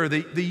vigor,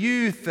 the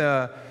youth,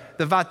 the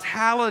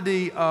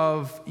vitality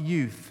of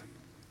youth.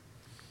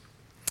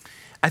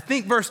 I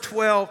think verse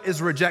 12 is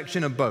a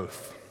rejection of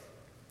both.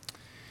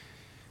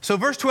 So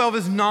verse 12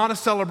 is not a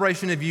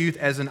celebration of youth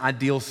as an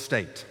ideal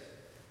state.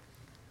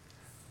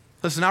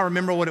 Listen, I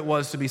remember what it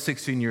was to be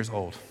 16 years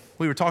old.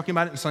 We were talking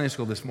about it in Sunday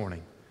school this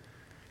morning.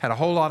 Had a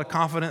whole lot of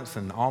confidence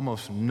and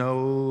almost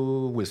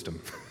no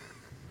wisdom.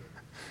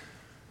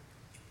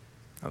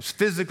 I was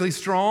physically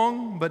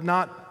strong, but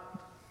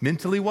not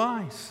mentally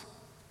wise.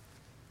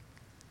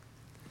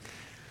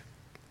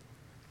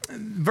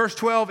 Verse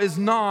 12 is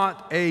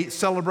not a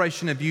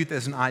celebration of youth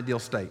as an ideal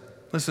state.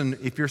 Listen,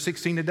 if you're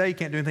 16 today, you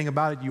can't do anything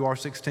about it. You are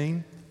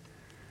 16.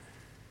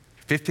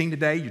 15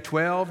 today, you're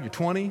 12, you're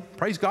 20.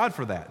 Praise God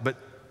for that. But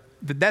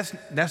that's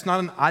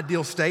not an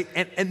ideal state,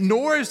 and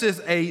nor is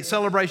this a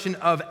celebration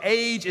of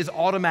age as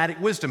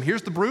automatic wisdom.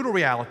 Here's the brutal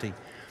reality.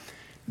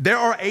 There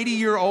are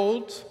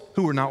 80-year-olds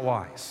who are not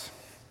wise.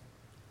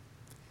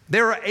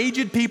 There are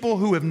aged people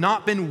who have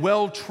not been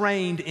well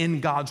trained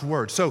in God's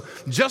word. So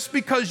just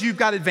because you've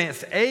got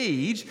advanced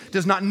age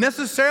does not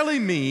necessarily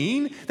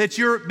mean that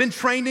you've been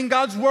trained in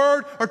God's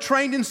word or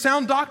trained in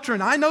sound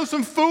doctrine. I know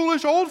some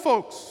foolish old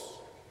folks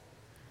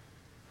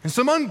and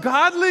some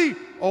ungodly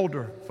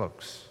older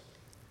folks.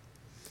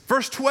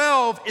 Verse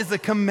 12 is a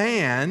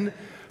command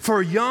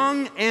for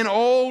young and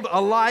old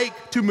alike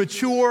to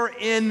mature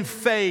in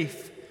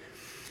faith.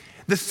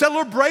 The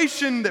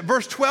celebration that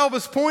verse 12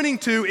 is pointing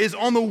to is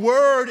on the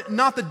word,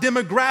 not the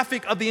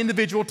demographic of the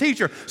individual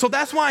teacher. So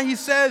that's why he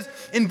says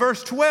in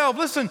verse 12,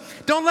 listen,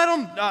 don't let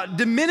them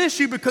diminish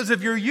you because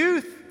of your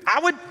youth.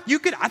 I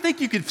think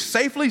you could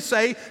safely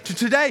say to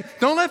today,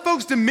 don't let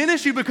folks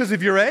diminish you because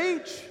of your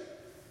age,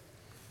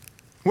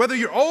 whether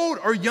you're old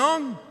or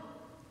young.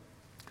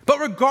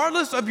 But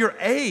regardless of your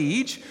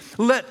age,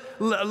 but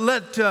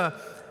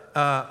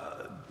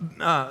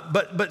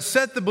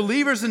set the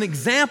believers an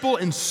example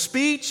in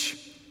speech,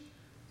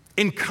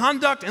 in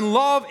conduct, in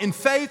love, in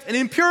faith, and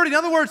in purity. In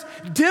other words,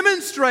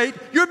 demonstrate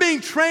you're being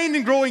trained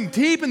and growing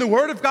deep in the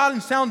Word of God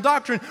and sound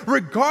doctrine,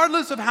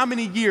 regardless of how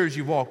many years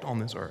you've walked on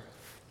this earth.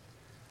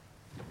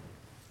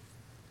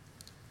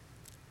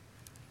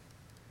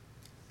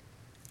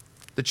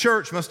 The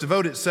church must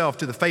devote itself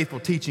to the faithful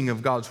teaching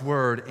of God's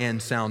Word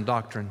and sound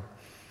doctrine,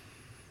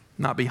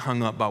 not be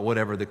hung up by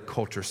whatever the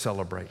culture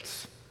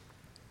celebrates.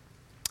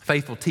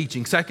 Faithful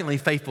teaching. Secondly,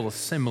 faithful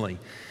assembly.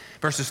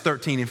 Verses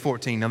 13 and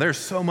 14. Now, there's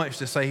so much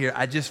to say here.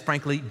 I just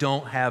frankly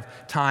don't have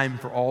time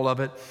for all of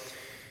it.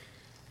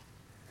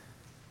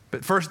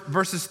 But first,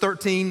 verses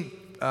 13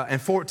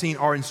 and 14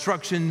 are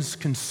instructions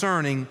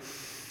concerning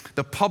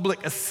the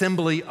public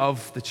assembly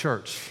of the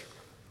church.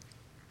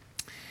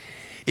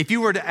 If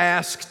you were to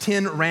ask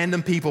 10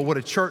 random people what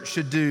a church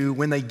should do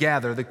when they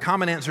gather, the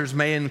common answers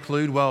may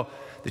include, well,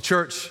 the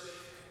church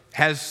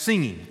has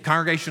singing,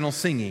 congregational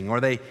singing, or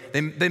they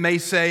may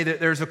say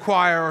that there's a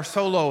choir or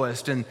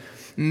soloist, and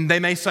they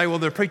may say, well,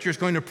 the preacher's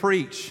going to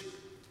preach.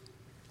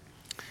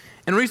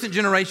 In recent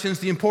generations,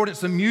 the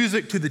importance of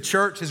music to the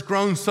church has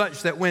grown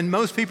such that when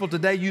most people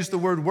today use the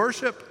word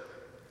worship,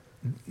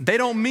 they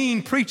don't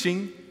mean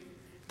preaching.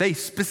 They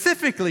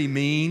specifically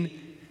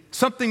mean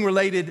something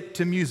related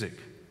to music.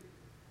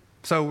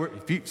 So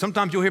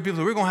sometimes you'll hear people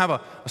say, we're going to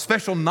have a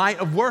special night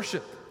of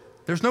worship.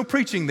 There's no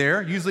preaching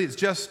there. Usually it's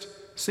just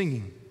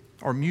singing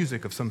or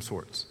music of some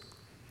sorts.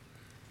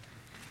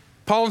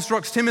 Paul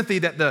instructs Timothy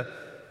that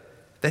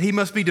he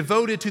must be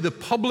devoted to the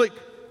public,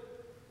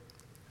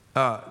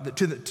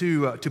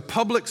 to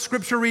public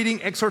scripture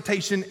reading,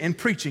 exhortation, and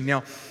preaching.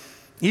 Now,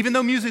 even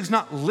though music is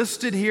not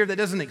listed here, that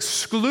doesn't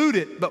exclude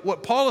it. But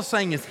what Paul is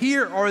saying is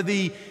here are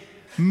the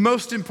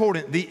most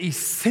important, the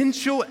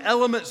essential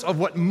elements of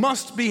what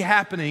must be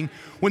happening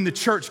when the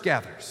church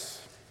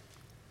gathers.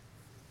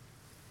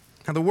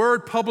 Now, the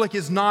word public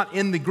is not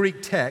in the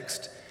Greek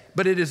text,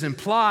 but it is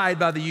implied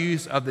by the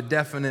use of the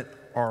definite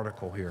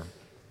article here.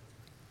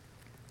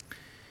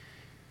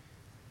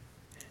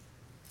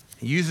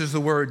 He uses the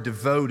word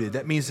devoted.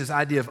 That means this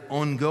idea of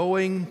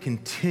ongoing,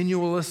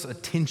 continuous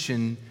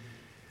attention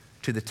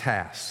to the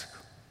task.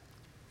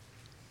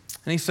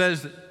 And he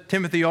says that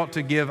Timothy ought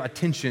to give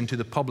attention to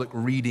the public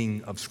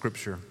reading of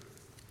Scripture.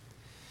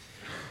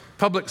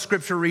 Public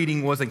Scripture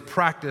reading was a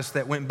practice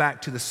that went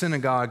back to the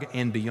synagogue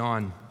and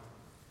beyond.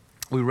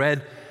 We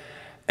read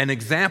an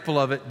example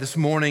of it this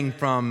morning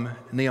from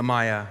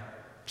Nehemiah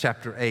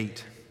chapter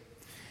 8.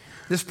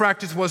 This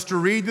practice was to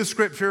read the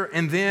Scripture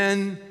and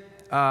then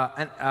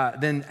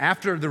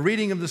after the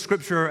reading of the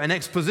Scripture, an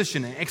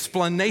exposition, an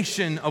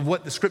explanation of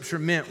what the Scripture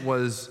meant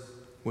was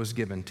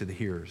given to the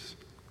hearers.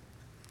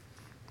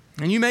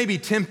 And you may be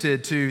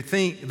tempted to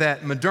think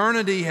that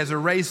modernity has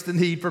erased the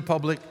need for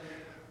public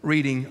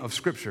reading of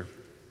Scripture.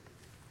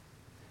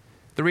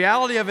 The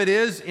reality of it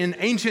is, in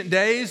ancient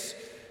days,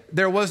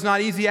 there was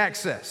not easy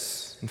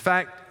access. In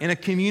fact, in a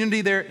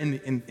community there,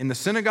 in the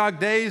synagogue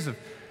days of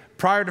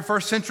prior to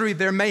first century,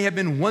 there may have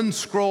been one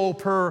scroll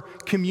per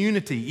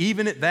community,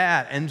 even at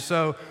that. And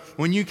so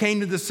when you came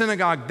to the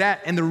synagogue,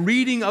 that and the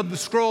reading of the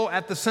scroll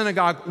at the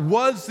synagogue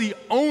was the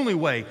only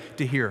way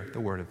to hear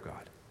the Word of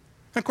God.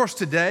 And of course,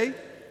 today,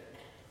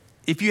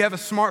 if you have a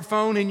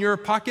smartphone in your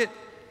pocket,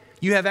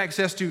 you have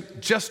access to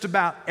just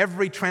about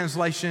every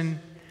translation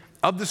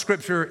of the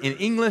Scripture in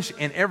English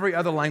and every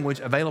other language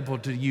available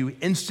to you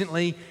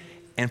instantly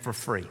and for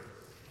free.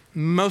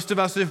 Most of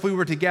us, if we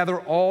were to gather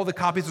all the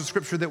copies of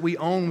Scripture that we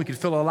own, we could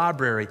fill a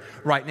library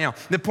right now.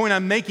 The point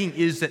I'm making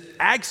is that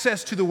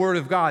access to the Word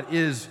of God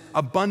is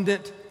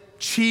abundant,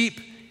 cheap,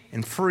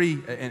 and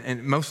free,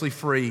 and mostly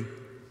free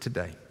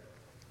today.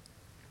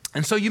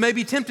 And so you may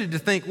be tempted to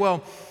think,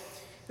 well,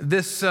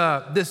 this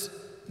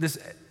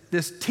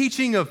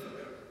teaching of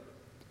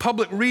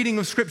public reading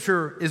of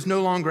Scripture is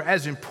no longer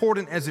as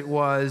important as it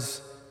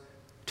was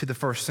to the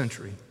first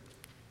century.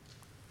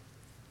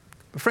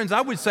 But friends,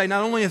 I would say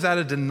not only is that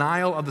a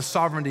denial of the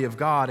sovereignty of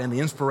God and the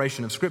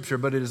inspiration of Scripture,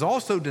 but it is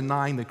also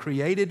denying the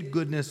created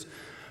goodness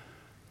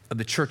of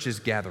the church's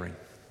gathering.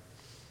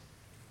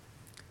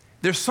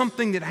 There's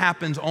something that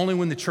happens only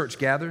when the church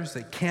gathers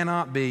that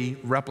cannot be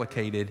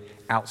replicated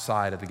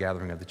outside of the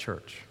gathering of the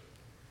church.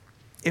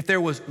 If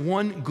there was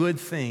one good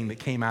thing that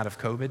came out of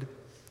COVID,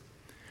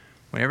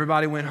 when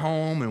everybody went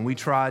home and we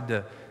tried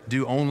to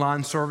do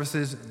online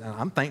services, and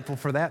I'm thankful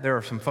for that. There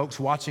are some folks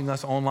watching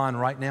us online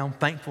right now. I'm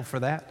thankful for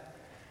that.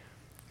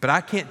 But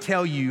I can't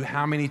tell you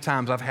how many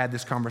times I've had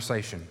this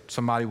conversation.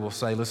 Somebody will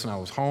say, listen, I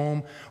was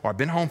home, or I've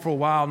been home for a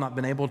while, not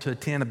been able to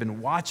attend. I've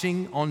been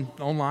watching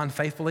online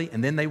faithfully.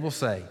 And then they will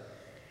say,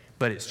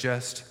 but it's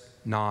just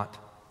not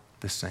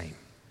the same.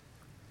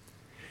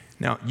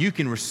 Now, you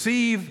can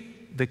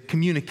receive the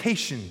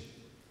communication.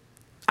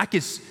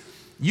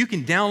 You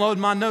can download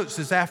my notes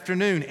this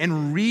afternoon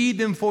and read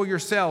them for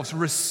yourselves.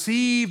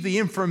 Receive the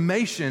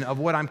information of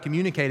what I'm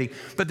communicating.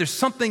 But there's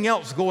something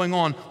else going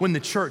on when the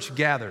church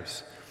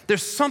gathers.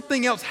 There's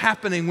something else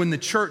happening when the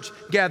church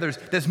gathers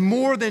that's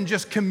more than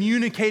just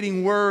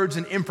communicating words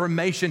and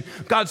information.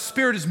 God's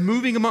Spirit is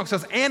moving amongst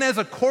us, and as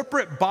a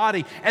corporate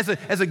body, as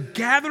a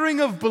gathering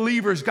of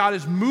believers, God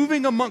is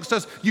moving amongst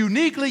us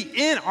uniquely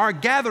in our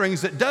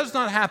gatherings that does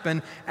not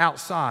happen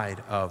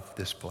outside of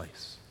this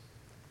place.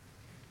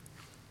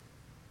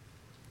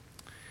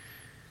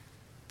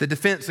 The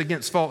defense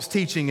against false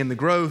teaching and the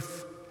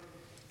growth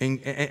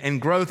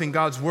in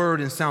God's word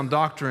and sound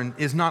doctrine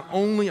is not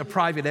only a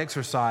private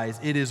exercise,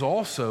 it is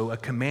also a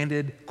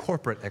commanded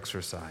corporate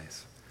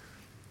exercise.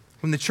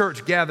 When the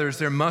church gathers,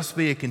 there must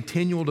be a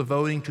continual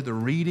devoting to the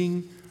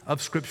reading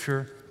of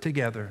Scripture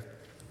together.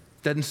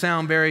 Doesn't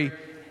sound very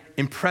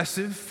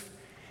impressive.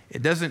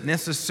 It doesn't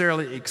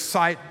necessarily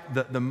excite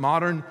the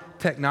modern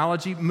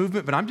technology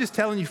movement, but I'm just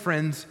telling you,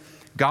 friends,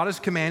 God has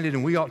commanded,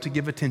 and we ought to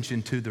give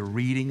attention to the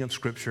reading of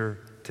Scripture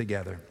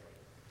together.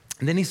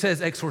 And then he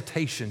says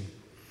exhortation.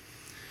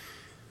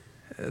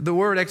 The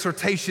word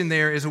exhortation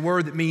there is a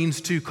word that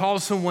means to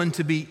cause someone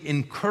to be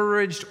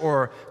encouraged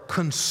or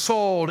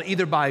consoled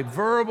either by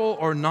verbal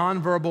or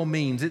nonverbal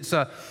means.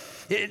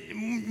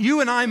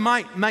 You and I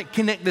might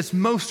connect this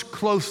most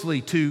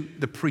closely to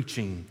the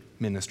preaching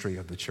ministry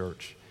of the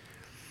church.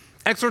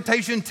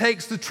 Exhortation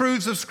takes the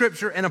truths of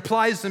Scripture and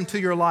applies them to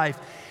your life.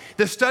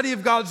 The study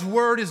of God's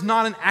Word is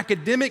not an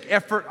academic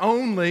effort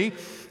only,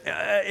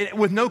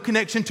 with no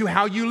connection to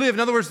how you live. In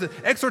other words, the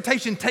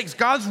exhortation takes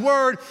God's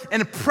Word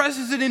and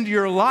presses it into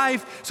your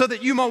life so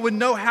that you would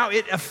know how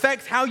it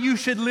affects how you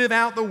should live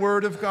out the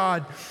Word of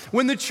God.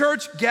 When the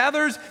church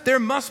gathers, there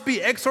must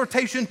be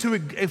exhortation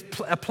to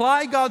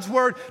apply God's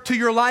Word to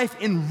your life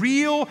in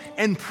real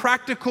and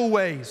practical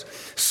ways.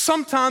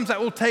 Sometimes that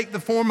will take the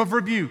form of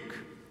rebuke.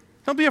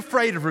 Don't be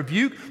afraid of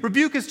rebuke.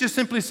 Rebuke is just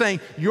simply saying,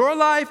 your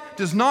life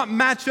does not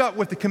match up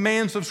with the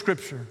commands of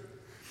Scripture.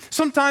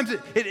 Sometimes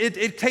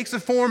it takes a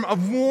form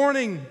of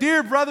warning.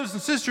 Dear brothers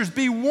and sisters,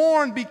 be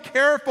warned, be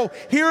careful.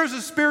 Here is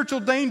a spiritual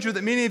danger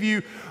that many of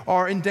you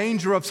are in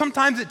danger of.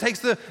 Sometimes it takes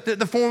the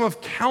form of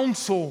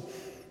counsel.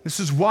 This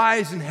is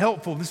wise and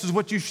helpful. This is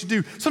what you should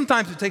do.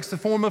 Sometimes it takes the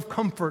form of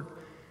comfort.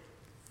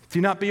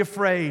 Do not be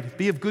afraid.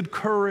 Be of good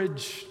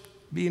courage.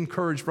 Be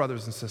encouraged,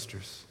 brothers and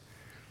sisters.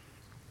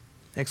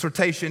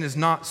 Exhortation is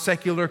not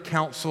secular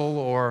counsel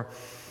or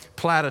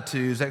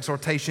platitudes.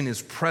 Exhortation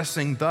is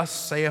pressing, thus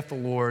saith the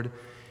Lord,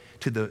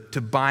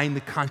 to bind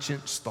the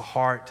conscience, the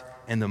heart,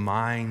 and the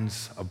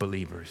minds of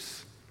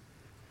believers.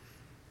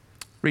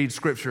 Read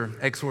Scripture,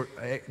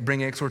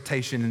 bring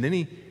exhortation, and then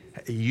he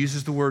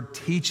uses the word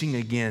teaching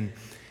again.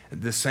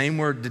 The same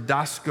word,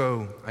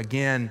 didasko,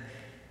 again.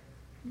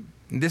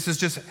 This is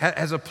just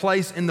has a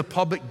place in the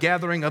public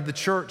gathering of the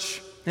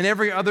church and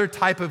every other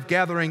type of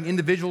gathering,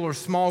 individual or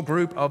small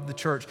group of the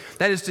church.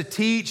 That is to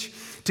teach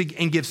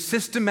and give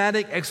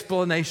systematic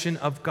explanation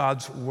of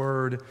God's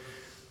word.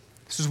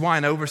 This is why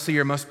an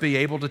overseer must be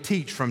able to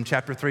teach from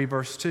chapter 3,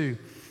 verse 2.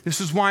 This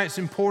is why it's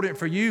important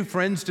for you,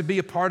 friends, to be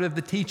a part of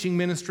the teaching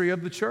ministry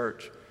of the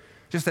church.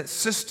 Just that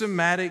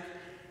systematic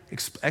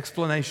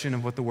explanation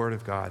of what the word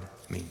of God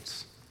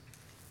means.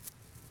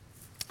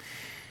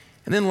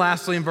 And then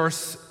lastly, in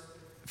verse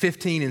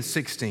 15 and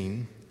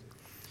 16,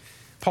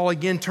 Paul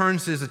again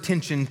turns his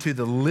attention to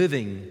the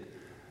living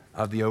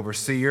of the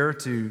overseer,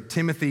 to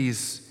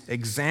Timothy's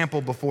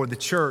example before the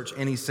church,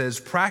 and he says,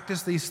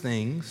 practice these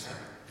things,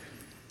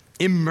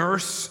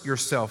 immerse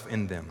yourself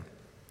in them.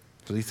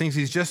 So these things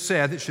he's just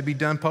said that should be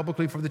done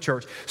publicly for the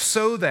church,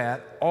 so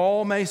that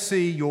all may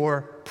see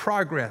your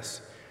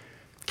progress.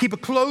 Keep a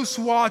close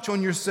watch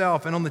on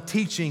yourself and on the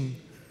teaching.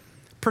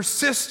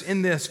 Persist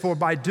in this, for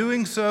by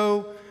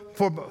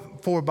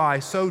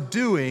so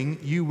doing,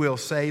 you will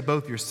save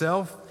both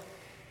yourself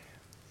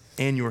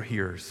and your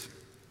hearers.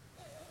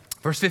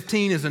 Verse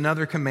 15 is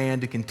another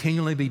command to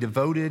continually be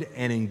devoted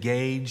and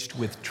engaged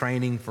with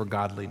training for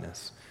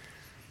godliness.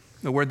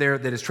 The word there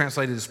that is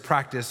translated as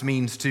practice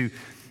means to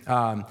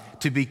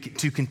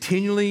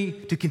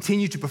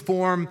continue to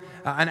perform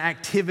an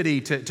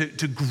activity,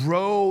 to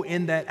grow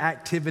in that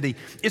activity.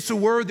 It's a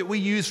word that we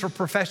use for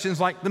professions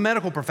like the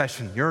medical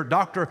profession. Your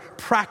doctor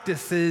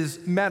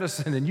practices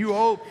medicine, and you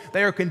hope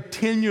they are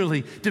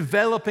continually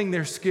developing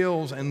their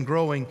skills and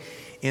growing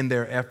in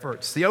their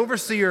efforts. The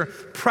overseer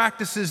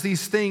practices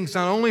these things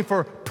not only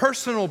for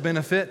personal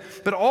benefit,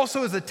 but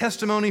also as a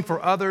testimony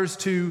for others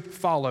to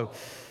follow.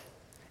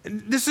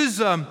 This is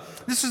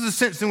the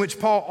sense in which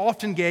Paul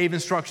often gave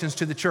instructions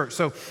to the church.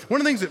 So one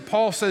of the things that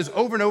Paul says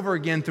over and over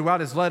again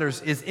throughout his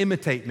letters is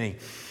imitate me.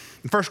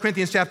 In 1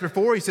 Corinthians chapter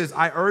 4, he says,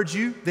 I urge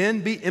you then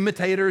be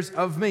imitators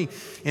of me.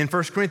 In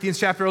 1 Corinthians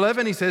chapter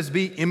 11, he says,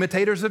 be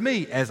imitators of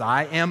me as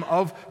I am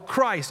of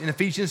Christ. In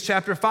Ephesians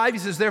chapter 5, he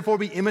says, therefore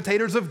be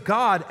imitators of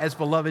God as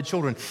beloved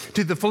children.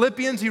 To the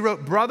Philippians, he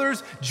wrote,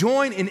 brothers,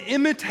 join in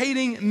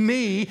imitating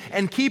me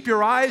and keep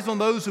your eyes on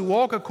those who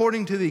walk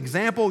according to the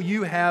example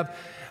you have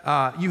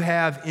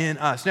in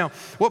us. Now,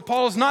 what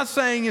Paul is not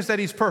saying is that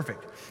he's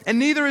perfect. And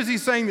neither is he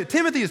saying that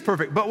Timothy is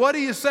perfect. But what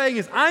he is saying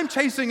is, I'm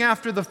chasing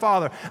after the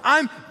Father.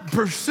 I'm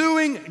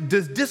pursuing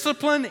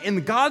discipline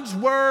in God's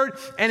word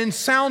and in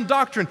sound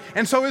doctrine.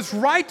 And so it's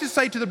right to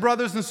say to the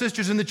brothers and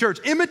sisters in the church,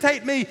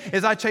 imitate me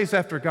as I chase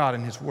after God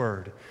and his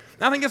word.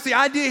 And I think that's the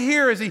idea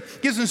here as he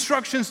gives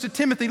instructions to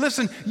Timothy.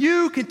 Listen,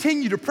 you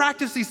continue to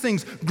practice these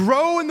things.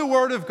 Grow in the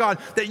word of God,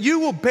 that you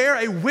will bear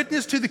a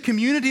witness to the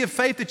community of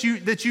faith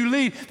that you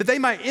lead, that they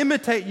might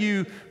imitate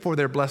you for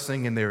their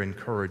blessing and their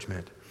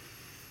encouragement.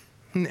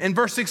 And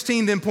verse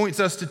 16 then points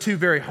us to two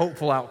very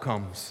hopeful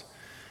outcomes.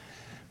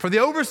 For the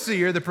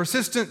overseer, the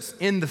persistence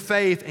in the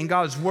faith and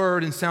God's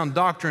word and sound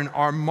doctrine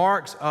are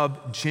marks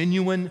of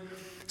genuine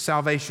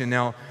salvation.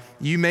 Now,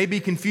 you may be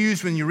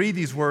confused when you read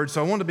these words,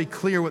 so I want to be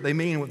clear what they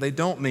mean and what they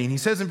don't mean. He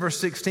says in verse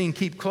 16,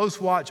 keep close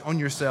watch on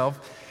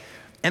yourself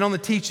and on the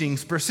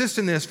teachings. Persist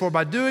in this, for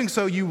by doing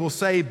so you will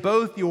save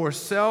both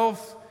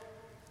yourself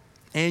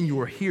and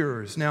your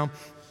hearers. Now,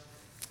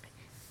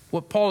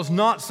 what Paul is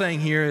not saying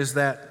here is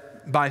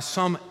that by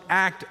some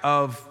act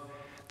of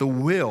the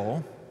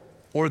will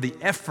or the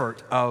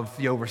effort of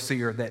the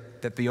overseer,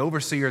 that the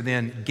overseer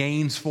then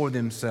gains for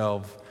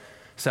themselves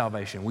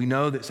salvation. We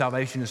know that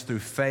salvation is through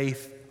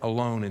faith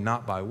alone and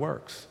not by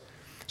works.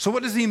 So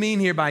what does he mean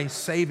here by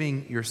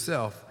saving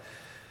yourself?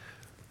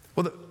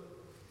 Well,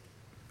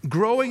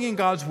 growing in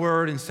God's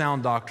word and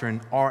sound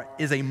doctrine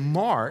is a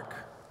mark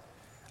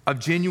of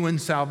genuine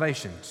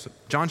salvation. So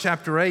John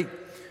chapter 8,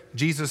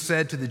 Jesus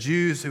said to the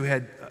Jews who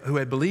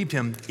had believed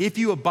him, if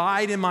you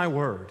abide in my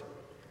word,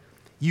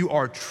 you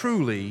are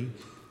truly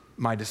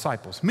my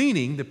disciples.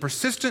 Meaning the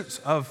persistence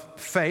of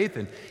faith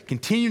and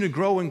continue to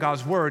grow in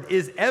God's word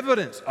is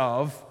evidence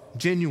of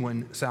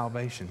genuine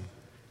salvation.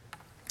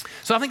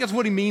 So I think that's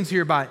what he means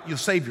here by you'll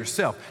save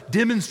yourself,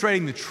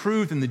 demonstrating the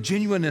truth and the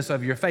genuineness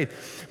of your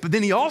faith. But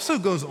then he also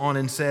goes on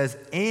and says,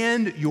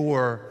 and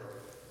your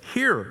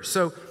hearers.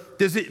 So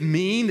does it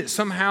mean that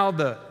somehow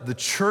the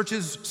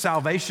church's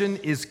salvation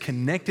is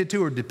connected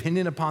to or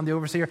dependent upon the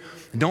overseer?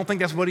 I don't think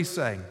that's what he's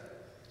saying.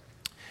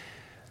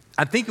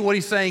 I think what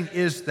he's saying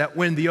is that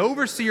when the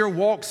overseer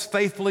walks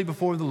faithfully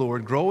before the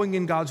Lord, growing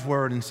in God's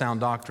word and sound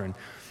doctrine,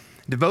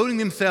 devoting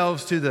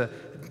themselves to the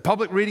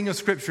public reading of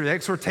Scripture, the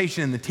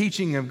exhortation, and the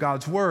teaching of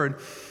God's Word,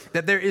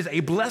 that there is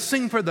a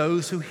blessing for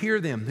those who hear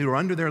them, who are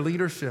under their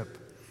leadership.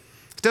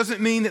 It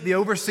doesn't mean that the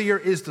overseer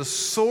is the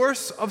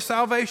source of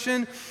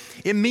salvation.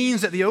 It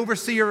means that the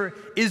overseer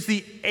is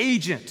the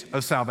agent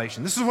of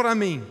salvation. This is what I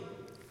mean.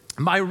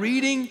 By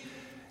reading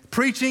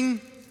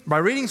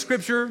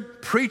Scripture,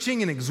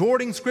 preaching and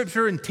exhorting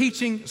Scripture, and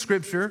teaching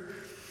Scripture,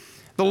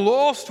 the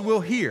lost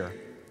will hear.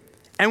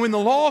 And when the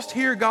lost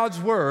hear God's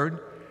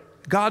Word,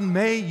 God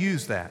may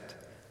use that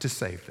to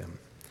save them.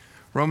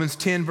 Romans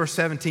 10, verse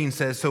 17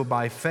 says, so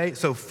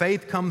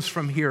faith comes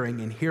from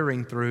hearing, and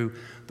hearing through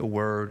the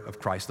word of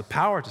Christ. The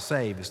power to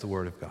save is the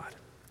word of God.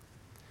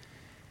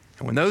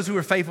 And when those who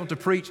are faithful to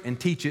preach and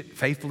teach it,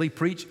 faithfully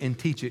preach and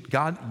teach it,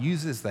 God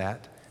uses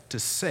that to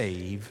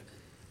save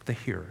the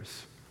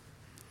hearers.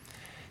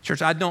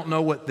 Church, I don't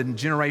know what the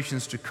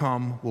generations to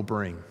come will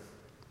bring.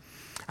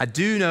 I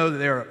do know that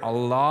there are a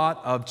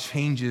lot of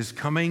changes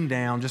coming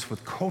down just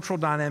with cultural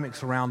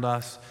dynamics around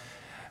us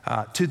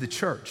to the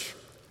church.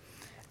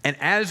 And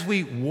as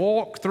we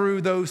walk through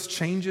those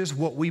changes,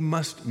 what we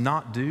must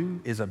not do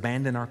is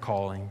abandon our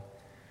calling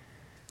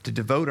to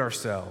devote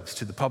ourselves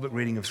to the public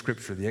reading of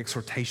Scripture, the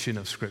exhortation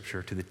of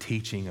Scripture, to the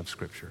teaching of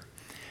Scripture.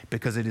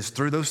 Because it is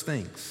through those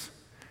things,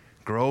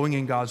 growing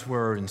in God's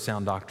Word and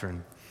sound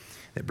doctrine,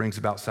 that brings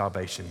about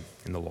salvation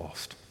in the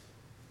lost.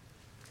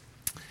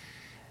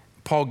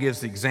 Paul gives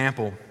the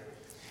example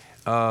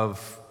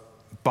of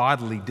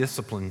bodily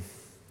discipline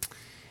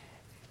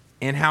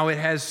and how it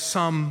has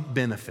some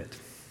benefit.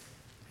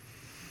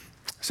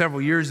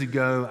 Several years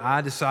ago, I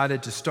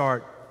decided to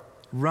start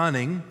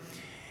running,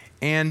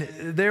 and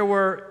there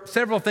were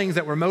several things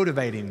that were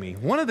motivating me.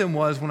 One of them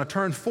was when I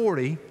turned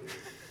 40,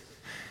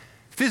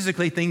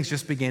 physically things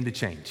just began to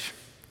change.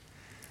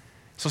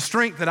 So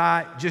strength that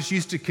I just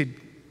used to could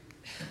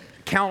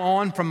count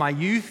on from my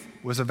youth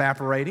was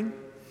evaporating.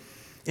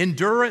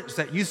 Endurance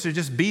that used to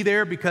just be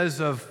there because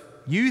of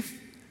youth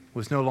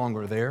was no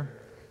longer there.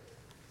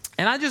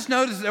 And I just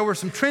noticed there were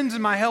some trends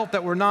in my health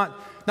that were not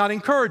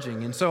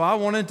encouraging. And so I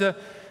wanted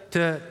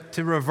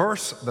to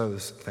reverse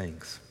those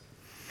things.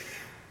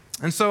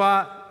 And so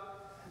I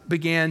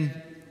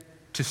began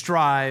to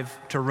strive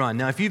to run.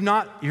 Now, if you're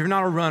not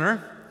a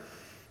runner,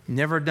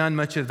 never done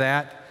much of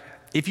that,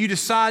 if you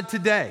decide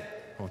today,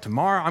 well,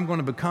 tomorrow I'm going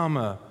to become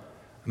a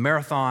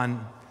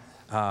marathon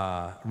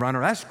runner,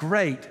 that's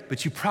great,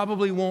 but you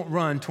probably won't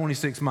run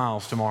 26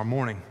 miles tomorrow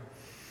morning.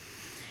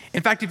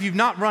 In fact, if you've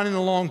not run in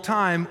a long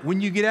time, when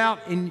you get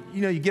out and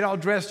you get all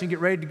dressed and you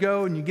get ready to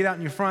go and you get out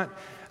in your front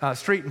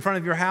street in front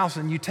of your house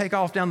and you take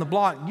off down the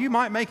block, you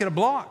might make it a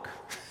block.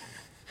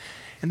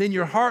 And then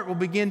your heart will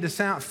begin to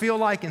feel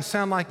like and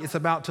sound like it's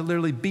about to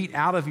literally beat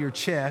out of your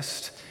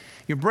chest.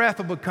 Your breath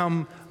will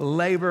become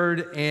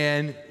labored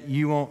and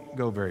you won't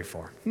go very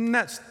far. And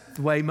that's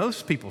the way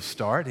most people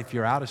start if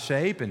you're out of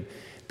shape and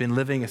been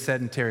living a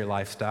sedentary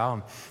lifestyle.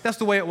 And that's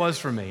the way it was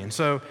for me. And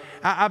so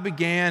I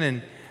began,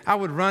 and I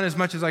would run as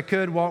much as I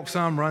could, walk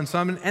some, run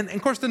some. And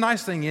of course, the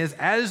nice thing is,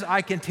 as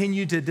I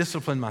continued to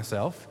discipline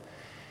myself,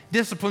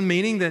 discipline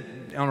meaning that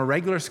on a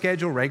regular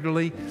schedule,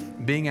 regularly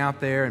being out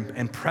there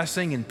and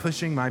pressing and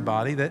pushing my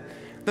body, that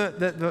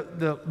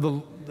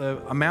the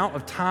amount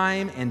of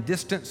time and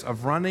distance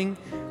of running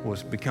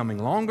was becoming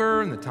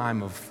longer, and the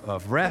time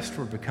of rest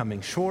were becoming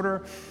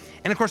shorter.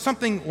 And of course,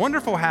 something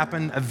wonderful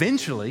happened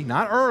eventually,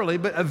 not early,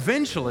 but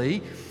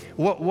eventually,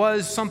 what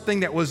was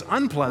something that was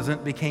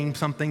unpleasant became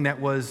something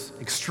that was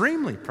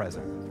extremely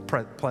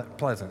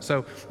pleasant.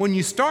 So when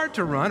you start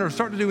to run or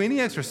start to do any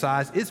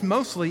exercise, it's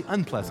mostly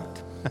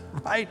unpleasant,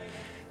 right?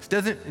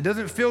 It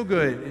doesn't feel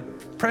good.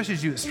 It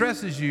presses you, it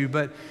stresses you,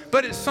 but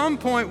at some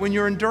point when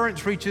your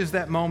endurance reaches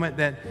that moment,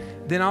 that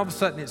then all of a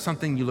sudden it's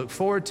something you look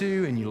forward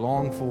to and you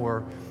long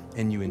for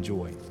and you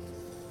enjoy.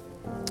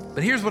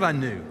 But here's what I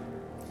knew.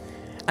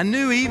 I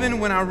knew even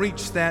when I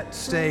reached that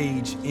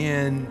stage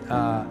in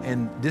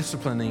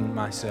disciplining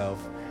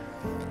myself,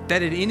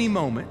 that at any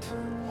moment,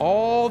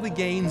 all the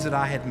gains that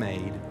I had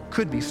made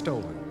could be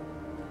stolen.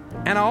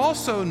 And I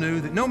also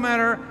knew that no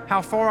matter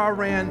how far I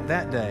ran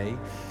that day,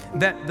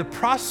 that the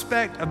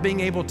prospect of being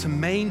able to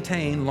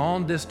maintain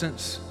long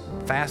distance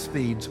fast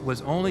speeds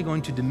was only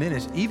going to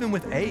diminish even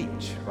with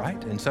age,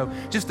 right? And so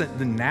just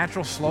the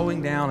natural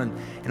slowing down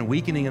and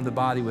weakening of the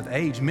body with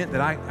age meant that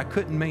I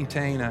couldn't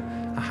maintain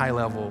a high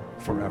level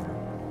forever.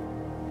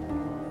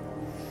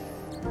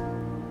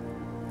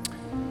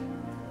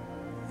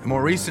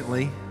 More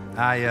recently,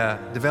 I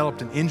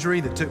developed an injury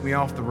that took me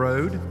off the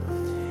road.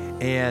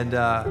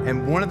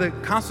 And one of the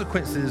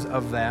consequences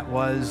of that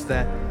was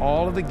that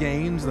all of the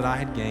gains that I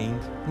had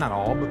gained, not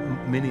all, but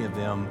many of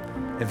them,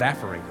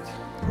 evaporated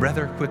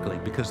rather quickly,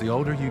 because the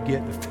older you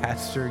get, the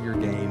faster your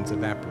gains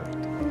evaporate.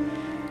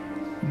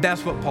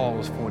 That's what Paul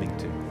was pointing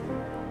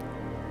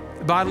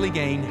to. Bodily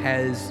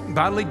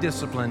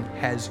discipline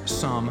has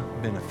some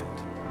benefit,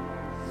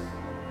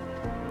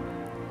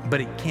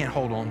 but it can't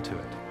hold on to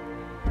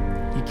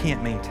it. You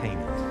can't maintain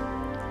it.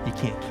 You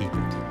can't keep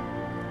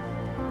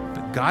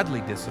it.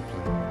 Godly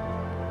discipline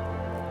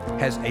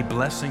has a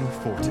blessing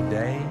for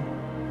today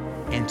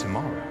and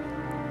tomorrow.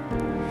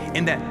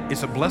 And that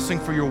it's a blessing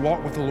for your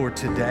walk with the Lord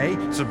today.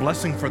 It's a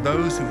blessing for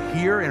those who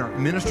hear and are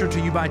ministered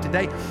to you by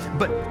today.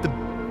 But the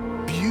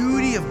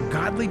beauty of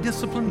godly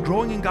discipline,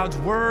 growing in God's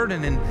word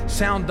and in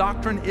sound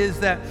doctrine, is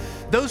that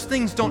those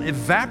things don't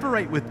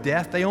evaporate with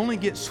death. They only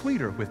get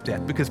sweeter with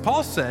death, because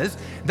Paul says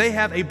they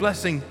have a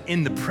blessing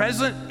in the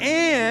present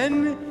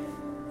and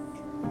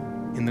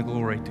in the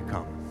glory to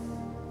come.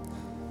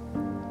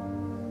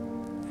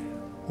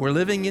 We're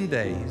living in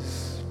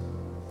days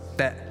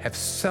that have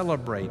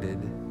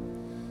celebrated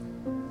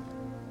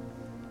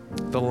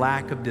the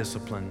lack of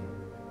discipline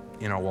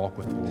in our walk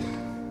with the Lord.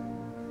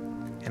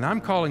 And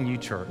I'm calling you,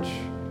 church,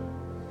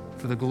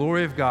 for the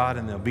glory of God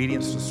and the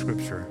obedience to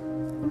Scripture,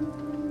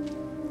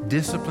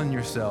 discipline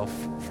yourself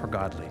for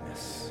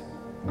godliness.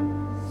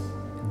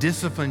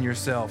 Discipline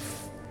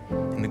yourself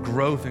in the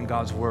growth in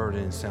God's word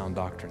and in sound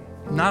doctrine.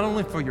 Not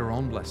only for your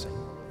own blessing,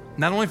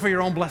 not only for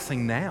your own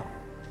blessing now,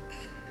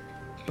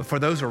 but for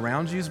those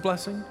around you's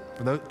blessing,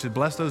 to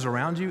bless those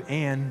around you,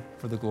 and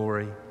for the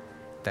glory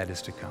that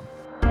is to come.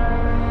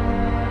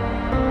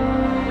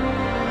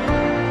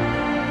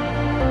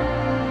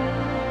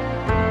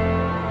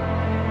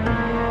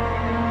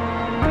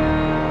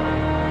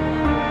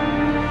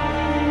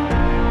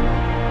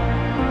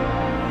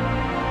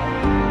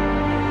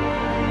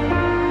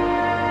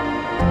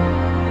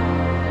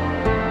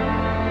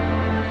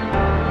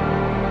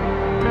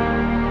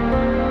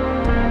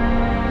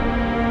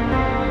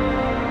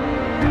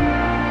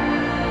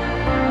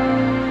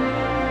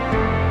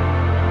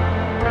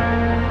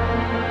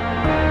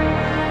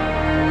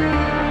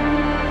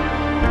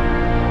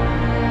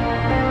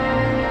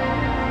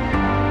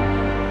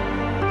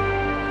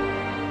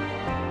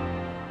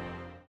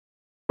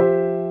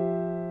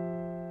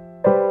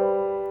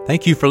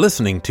 Thank you for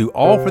listening to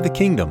All for the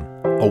Kingdom,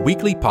 a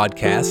weekly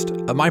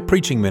podcast of my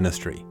preaching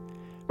ministry.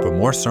 For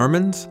more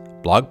sermons,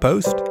 blog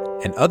posts,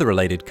 and other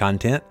related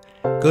content,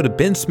 go to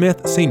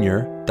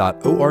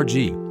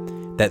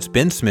bensmithsenior.org. That's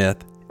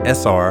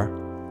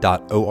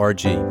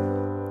bensmithsr.org.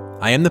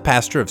 I am the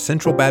pastor of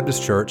Central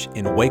Baptist Church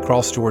in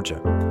Waycross,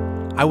 Georgia.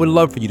 I would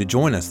love for you to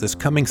join us this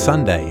coming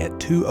Sunday at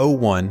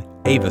 201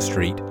 Ava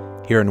Street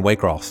here in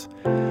Waycross.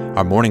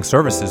 Our morning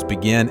services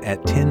begin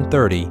at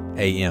 10:30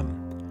 a.m.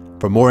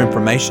 For more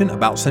information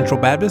about Central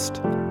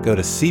Baptist, go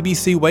to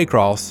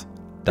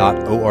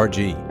cbcwaycross.org.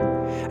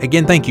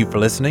 Again, thank you for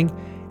listening,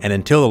 and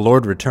until the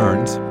Lord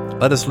returns,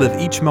 let us live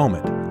each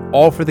moment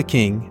all for the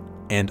King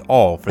and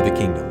all for the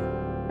kingdom.